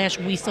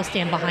backlash, we still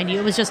stand behind you.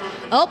 It was just,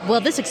 oh,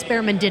 well, this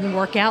experiment didn't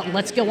work out,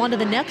 let's go on to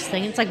the next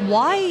thing. It's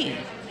why?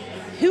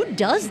 Who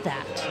does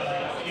that?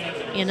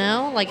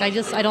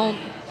 I don't.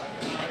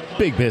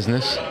 Big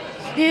business.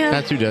 Yeah.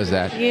 That's who does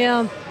that.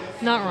 Yeah,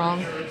 not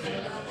wrong.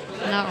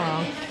 Not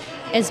wrong.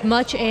 As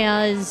much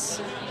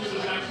as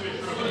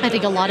I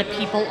think a lot of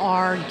people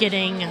are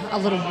getting a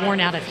little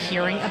worn out of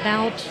hearing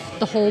about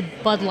the whole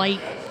Bud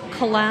Light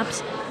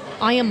collapse,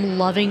 I am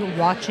loving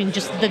watching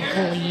just the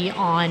glee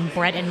on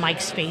Brett and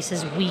Mike's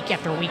faces week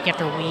after week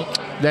after week.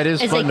 That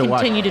is as fun to they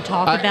watch. continue to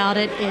talk about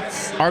it.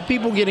 Are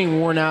people getting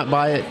worn out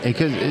by it?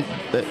 Because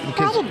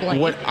Probably.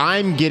 What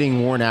I'm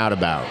getting worn out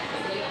about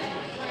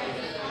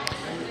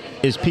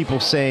is people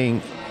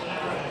saying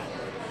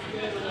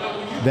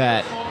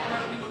that,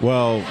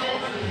 well,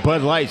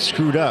 Bud Light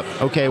screwed up.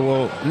 Okay,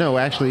 well, no,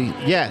 actually,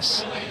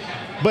 yes.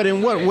 But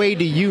in what way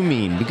do you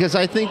mean? Because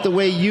I think the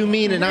way you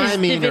mean and I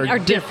mean are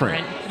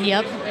different.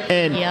 Yep.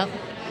 And yep.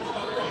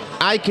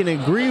 I can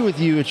agree with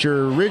you at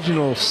your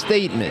original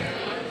statement.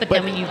 But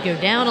then when you go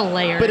down a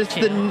layer, but it's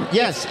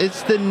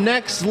it's the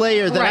next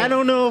layer that I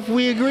don't know if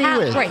we agree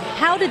with. Right.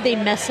 How did they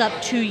mess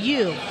up to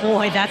you?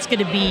 Boy, that's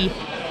going to be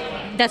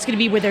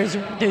where those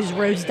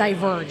roads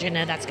diverge, and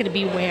that's going to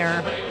be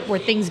where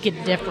things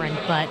get different.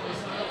 But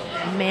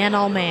man,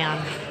 oh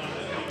man,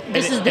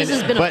 this has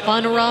been a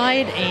fun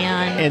ride.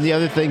 And the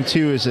other thing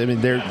too is, I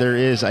mean, there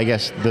is, I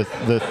guess, the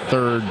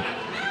third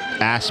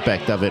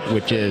aspect of it,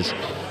 which is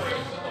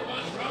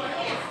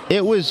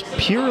it was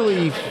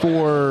purely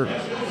for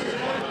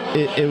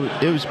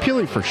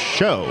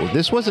show.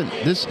 This wasn't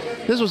this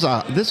was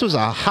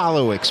a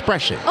hollow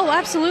expression. Oh,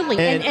 absolutely.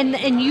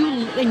 And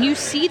you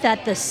see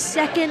that the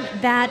second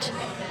that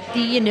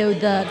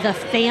the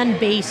fan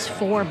base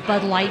for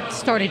Bud Light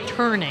started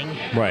turning.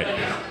 Right.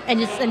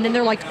 And then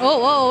they're like,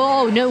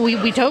 oh no, we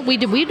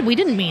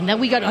didn't mean that.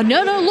 We got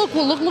no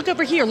look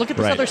over here. Look at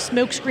this other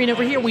smoke screen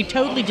over here. We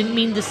totally didn't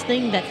mean this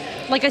thing that,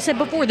 like I said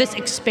before, this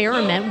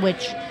experiment,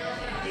 which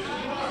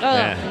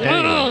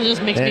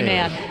just makes me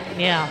mad.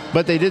 Yeah.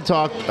 But they did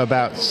talk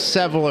about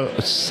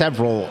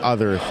several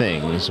other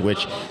things,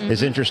 which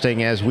is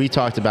interesting, as we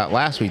talked about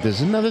last week.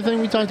 There's another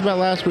thing we talked about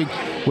last week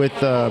with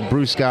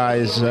Brew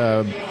Skies,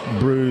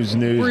 Brews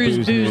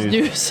News. Booze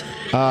News.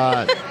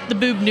 The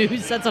boob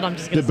news. That's what I'm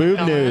just going to say. The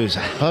boob news.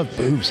 I love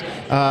boobs.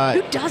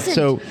 Who doesn't?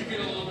 So,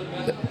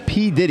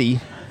 P. Diddy,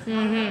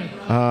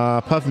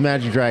 Puff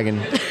Magic Dragon,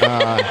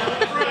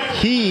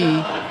 he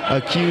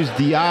accused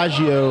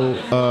Diageo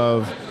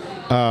of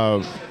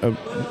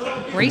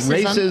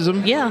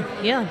racism.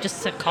 Yeah,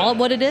 just to call it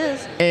what it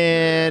is.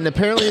 And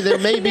apparently there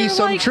may be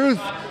some truth.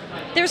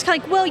 There's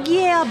kind of well,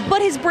 yeah,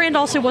 but his brand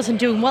also wasn't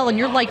doing well, and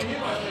you're like,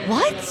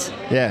 what?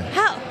 Yeah.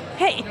 How?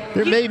 Hey.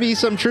 There may be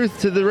some truth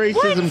to the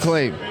racism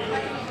claim.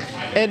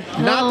 And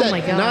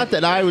not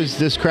that I was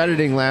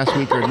discrediting last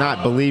week or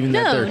not believing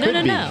that there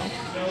could be.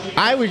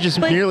 I was just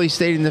merely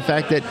stating the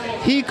fact that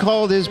he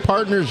called his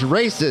partners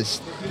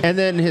racist, and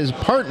then his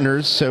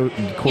partners, so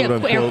quote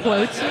unquote, air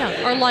quotes,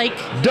 are like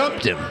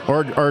dumped him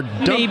or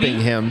dumping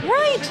him.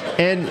 Right.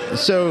 And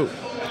so,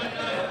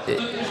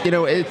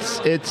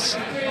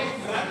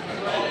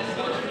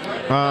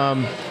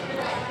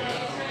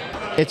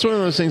 it's one of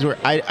those things where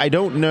I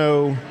don't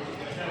know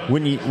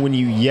when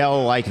you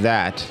yell like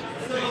that,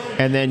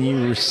 and then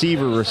you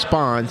receive a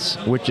response,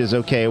 which is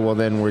okay. Well,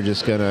 then we're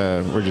just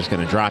gonna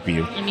drop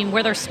you. I mean,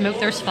 where there's smoke,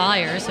 there's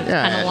fire. So it's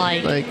kind of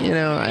like maybe.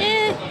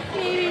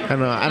 I don't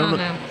know. I don't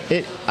know.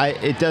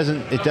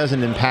 It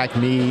doesn't impact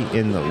me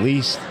in the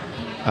least.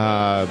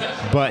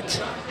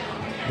 But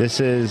this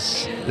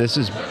is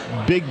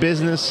big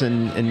business,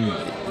 and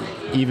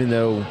even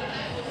though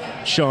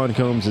Sean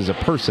Combs is a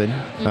person,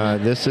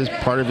 this is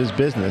part of his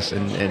business,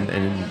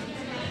 and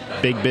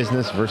big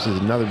business versus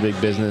another big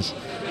business,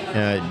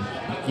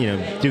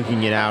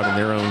 duking it out in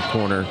their own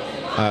corner.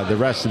 The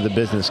rest of the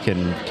business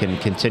can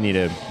continue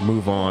to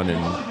move on,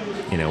 and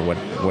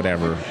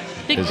whatever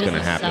big is going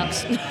to happen.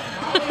 Sucks.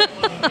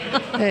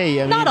 Hey,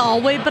 I mean, not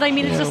always, but I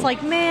mean, it's just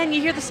like, man,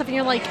 you hear this stuff and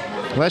you're like,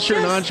 unless you're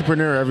an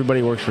entrepreneur,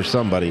 everybody works for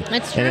somebody.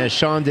 That's true. And as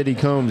Sean Diddy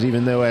Combs,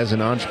 even though as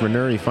an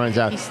entrepreneur, he finds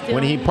out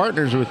when he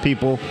partners with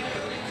people,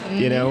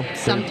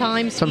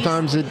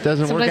 sometimes it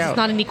doesn't work out. Sometimes it's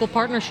not an equal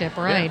partnership,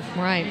 right?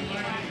 Yeah. Right.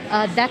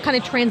 That kind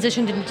of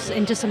transitioned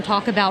into some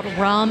talk about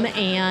rum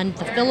and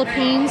the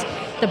Philippines.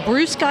 The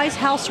Bruce Guy's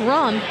House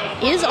rum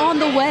is on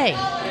the way.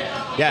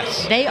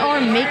 Yes. They are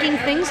making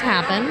things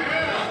happen.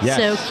 Yes.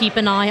 So keep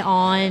an eye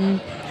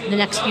on the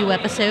next few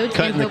episodes.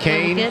 Cutting the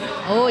cane.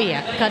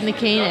 Cutting the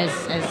cane as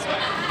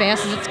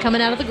fast as it's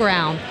coming out of the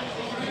ground.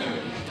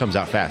 Comes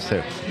out fast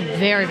too.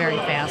 Very, very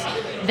fast.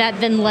 That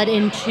then led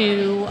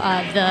into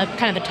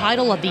the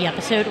title of the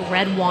episode,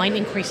 Red Wine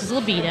Increases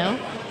Libido.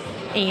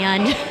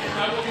 And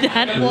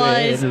that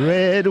was...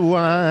 Red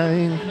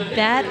wine.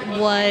 That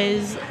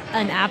was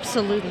an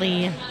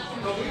absolutely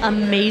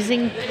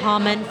amazing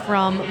comment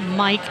from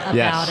Mike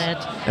about it.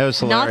 That was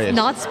hilarious.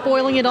 Not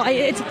spoiling it all.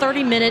 It's a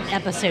 30-minute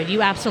episode.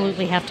 You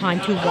absolutely have time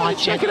to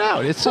watch Check it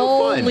out. It's so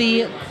fun.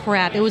 Holy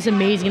crap. It was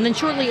amazing. And then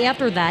shortly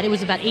after that, it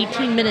was about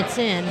 18 minutes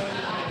in,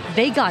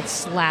 they got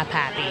slap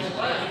happy.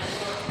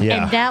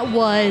 Yeah. And that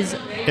was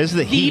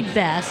the heat.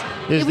 Best.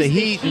 It was the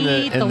heat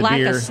and the lack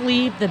beer. of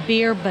sleep, the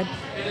beer, but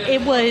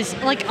it was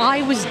like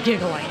I was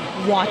giggling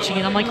watching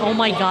it. I'm like, oh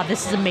my God,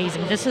 this is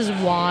amazing. This is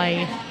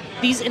why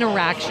these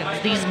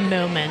interactions, these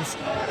moments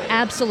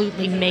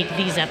absolutely make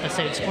these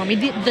episodes for me.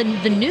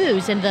 The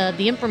news and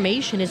the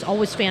information is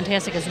always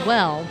fantastic as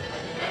well.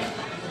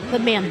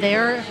 But man,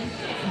 their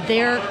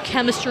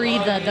chemistry,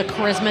 the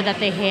charisma that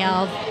they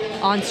have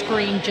on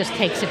screen just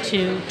takes it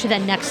to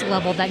that next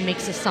level that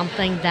makes it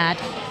something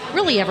that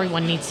really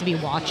everyone needs to be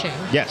watching.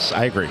 Yes,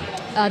 I agree.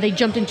 They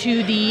jumped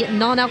into the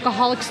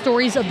non-alcoholic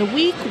stories of the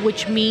week,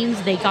 which means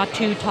they got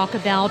to talk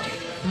about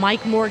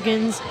Mike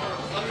Morgan's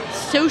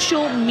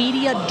social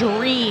media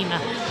dream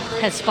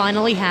has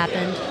finally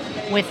happened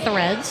with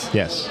Threads.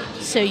 Yes.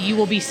 So you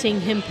will be seeing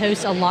him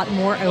post a lot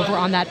more over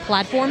on that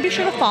platform. Be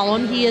sure to follow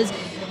him. He is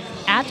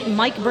at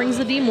Mike Brings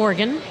the D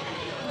Morgan.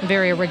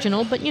 Very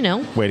original, but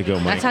Way to go,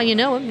 Mike. That's how you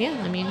know him. Yeah,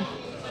 I mean,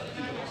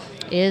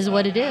 is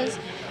what it is.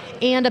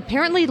 And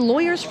apparently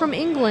lawyers from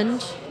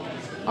England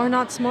are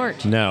not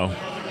smart. No.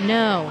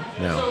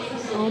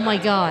 Oh my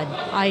God.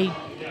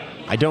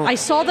 I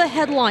saw the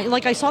headline,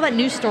 like I saw that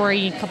news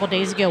story a couple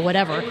days ago,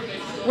 whatever.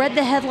 Read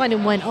the headline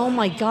and went, oh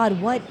my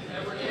God, what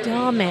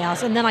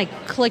dumbass. And then I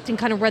clicked and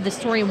kind of read the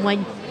story and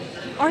went,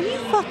 are you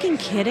fucking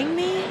kidding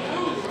me?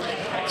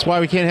 That's why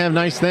we can't have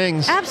nice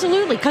things.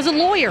 Absolutely, because of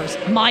lawyers.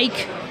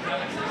 Mike.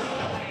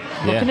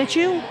 Looking at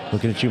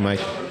you,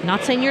 Mike.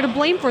 Not saying you're to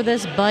blame for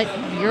this, but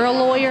you're a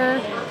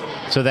lawyer.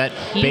 So that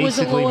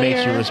basically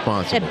makes you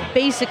responsible.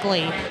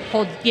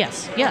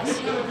 Yes,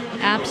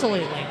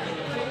 absolutely.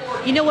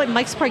 You know what?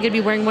 Mike's probably going to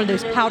be wearing one of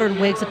those powdered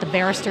wigs that the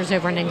barristers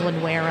over in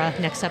England wear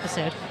next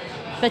episode.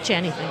 Bet you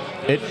anything.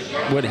 It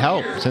would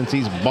help since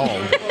he's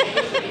bald.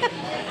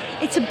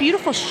 It's a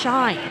beautiful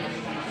shine.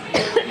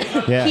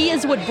 Yeah. He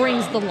is what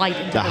brings the light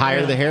into the higher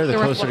room. the hair, the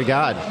closer to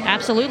God.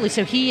 Absolutely.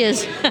 So he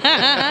is,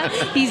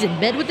 he's in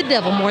bed with the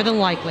devil more than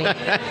likely.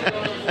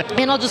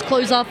 And I'll just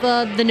close off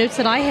the notes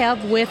that I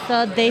have with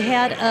they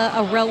had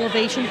a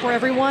revelation for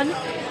everyone.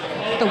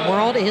 The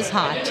world is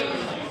hot.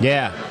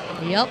 Yeah.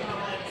 Yep.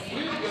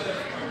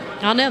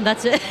 I don't know.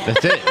 That's it.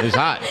 That's it. It's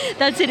hot.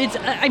 That's it.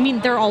 I mean,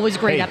 they're always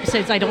great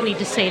episodes. I don't need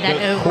to say that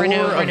over and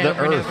over and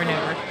over and over and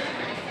over.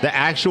 The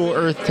actual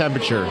Earth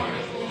temperature.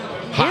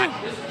 Hot.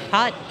 Yeah.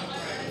 Hot.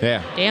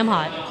 Yeah. Damn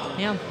hot.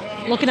 Yeah.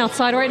 Looking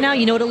outside right now,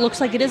 you know what it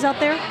looks like it is out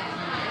there?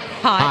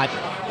 Hot.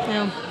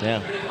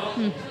 Yeah.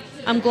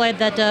 I'm glad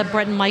that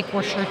Brett and Mike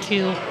were sure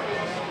to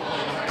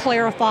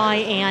clarify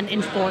and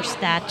enforce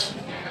that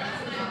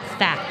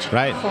fact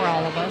for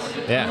all of us.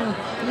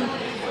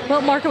 Yeah.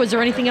 Well, Marco, is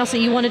there anything else that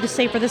you wanted to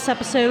say for this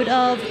episode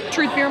of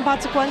Truth, Beer, and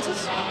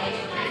Consequences?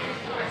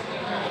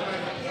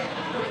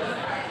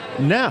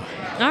 No.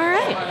 All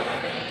right.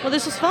 Well,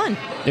 this was fun.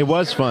 It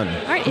was fun.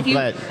 All right,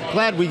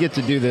 glad we get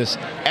to do this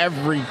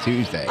every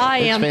Tuesday. I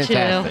am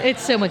fantastic. too.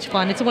 It's so much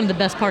fun. It's one of the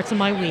best parts of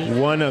my week.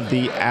 One of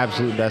the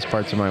absolute best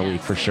parts of my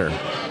week, for sure.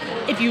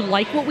 If you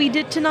like what we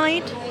did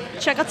tonight,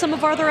 check out some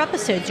of our other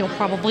episodes. You'll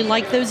probably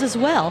like those as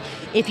well.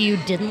 If you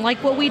didn't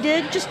like what we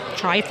did, just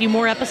try a few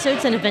more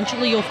episodes, and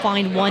eventually you'll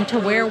find one to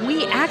where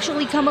we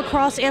actually come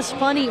across as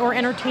funny or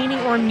entertaining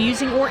or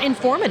amusing or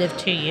informative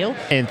to you.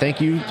 And thank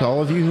you to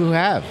all of you who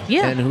have,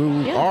 and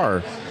who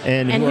are,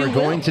 and who are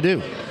going to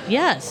do.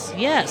 Yes.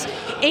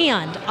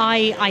 And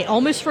I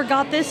almost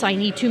forgot this. I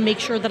need to make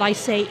sure that I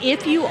say,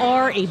 if you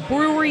are a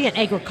brewery, an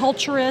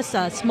agriculturist,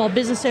 a small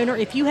business owner,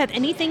 if you have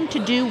anything to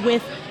do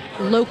with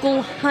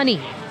local honey,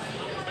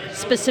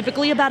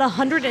 specifically about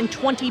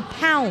 120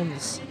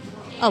 pounds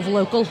of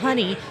local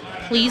honey,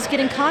 please get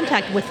in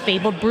contact with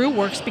Fable Brew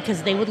Works,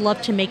 because they would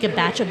love to make a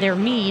batch of their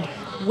mead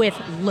with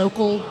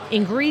local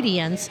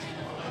ingredients.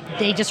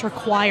 They just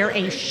require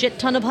a shit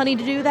ton of honey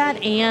to do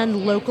that,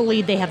 and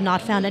locally they have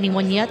not found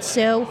anyone yet.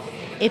 So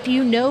if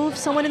you know of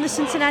someone in the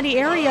Cincinnati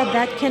area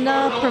that can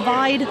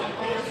provide,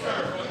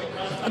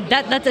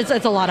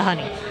 that's a lot of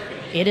honey.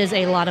 It is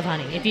a lot of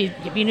honey. If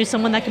you knew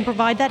someone that can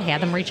provide that,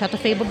 have them reach out to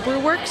Fable Brew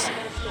Works.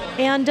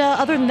 And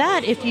other than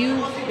that, if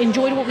you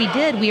enjoyed what we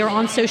did, we are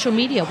on social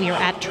media. We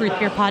are at Truth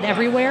Beer Pod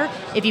everywhere.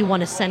 If you want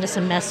to send us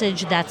a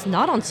message that's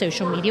not on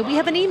social media, we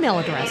have an email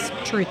address,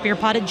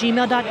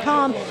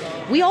 truthbeerpod@gmail.com.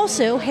 We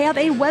also have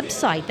a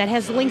website that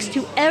has links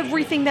to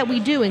everything that we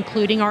do,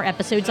 including our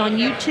episodes on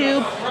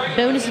YouTube,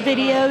 bonus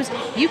videos.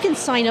 You can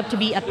sign up to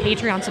be a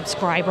Patreon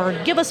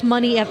subscriber, give us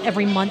money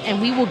every month, and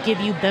we will give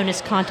you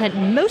bonus content,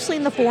 mostly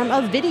in the form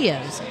of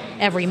videos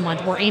every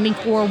month. We're aiming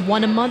for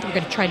 1 a month. We're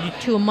going to try to do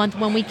 2 a month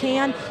when we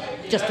can.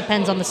 Just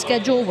depends on the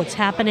schedule, what's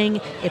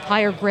happening. If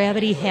Higher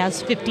Gravity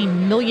has 50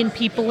 million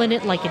people in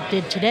it like it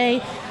did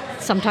today,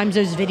 sometimes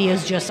those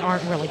videos just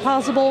aren't really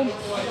possible.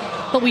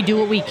 But we do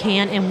what we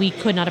can, and we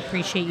could not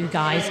appreciate you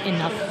guys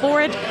enough for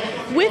it.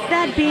 With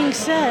that being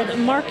said,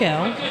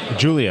 Marco.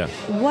 Julia.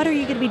 What are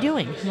you going to be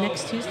doing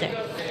next Tuesday?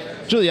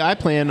 Julia, I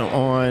plan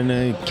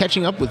on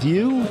catching up with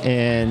you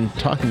and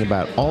talking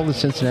about all the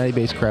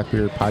Cincinnati-based craft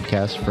beer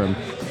podcasts from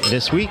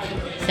this week.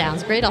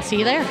 Sounds great. I'll see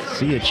you there.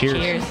 See you. Cheers.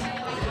 Cheers.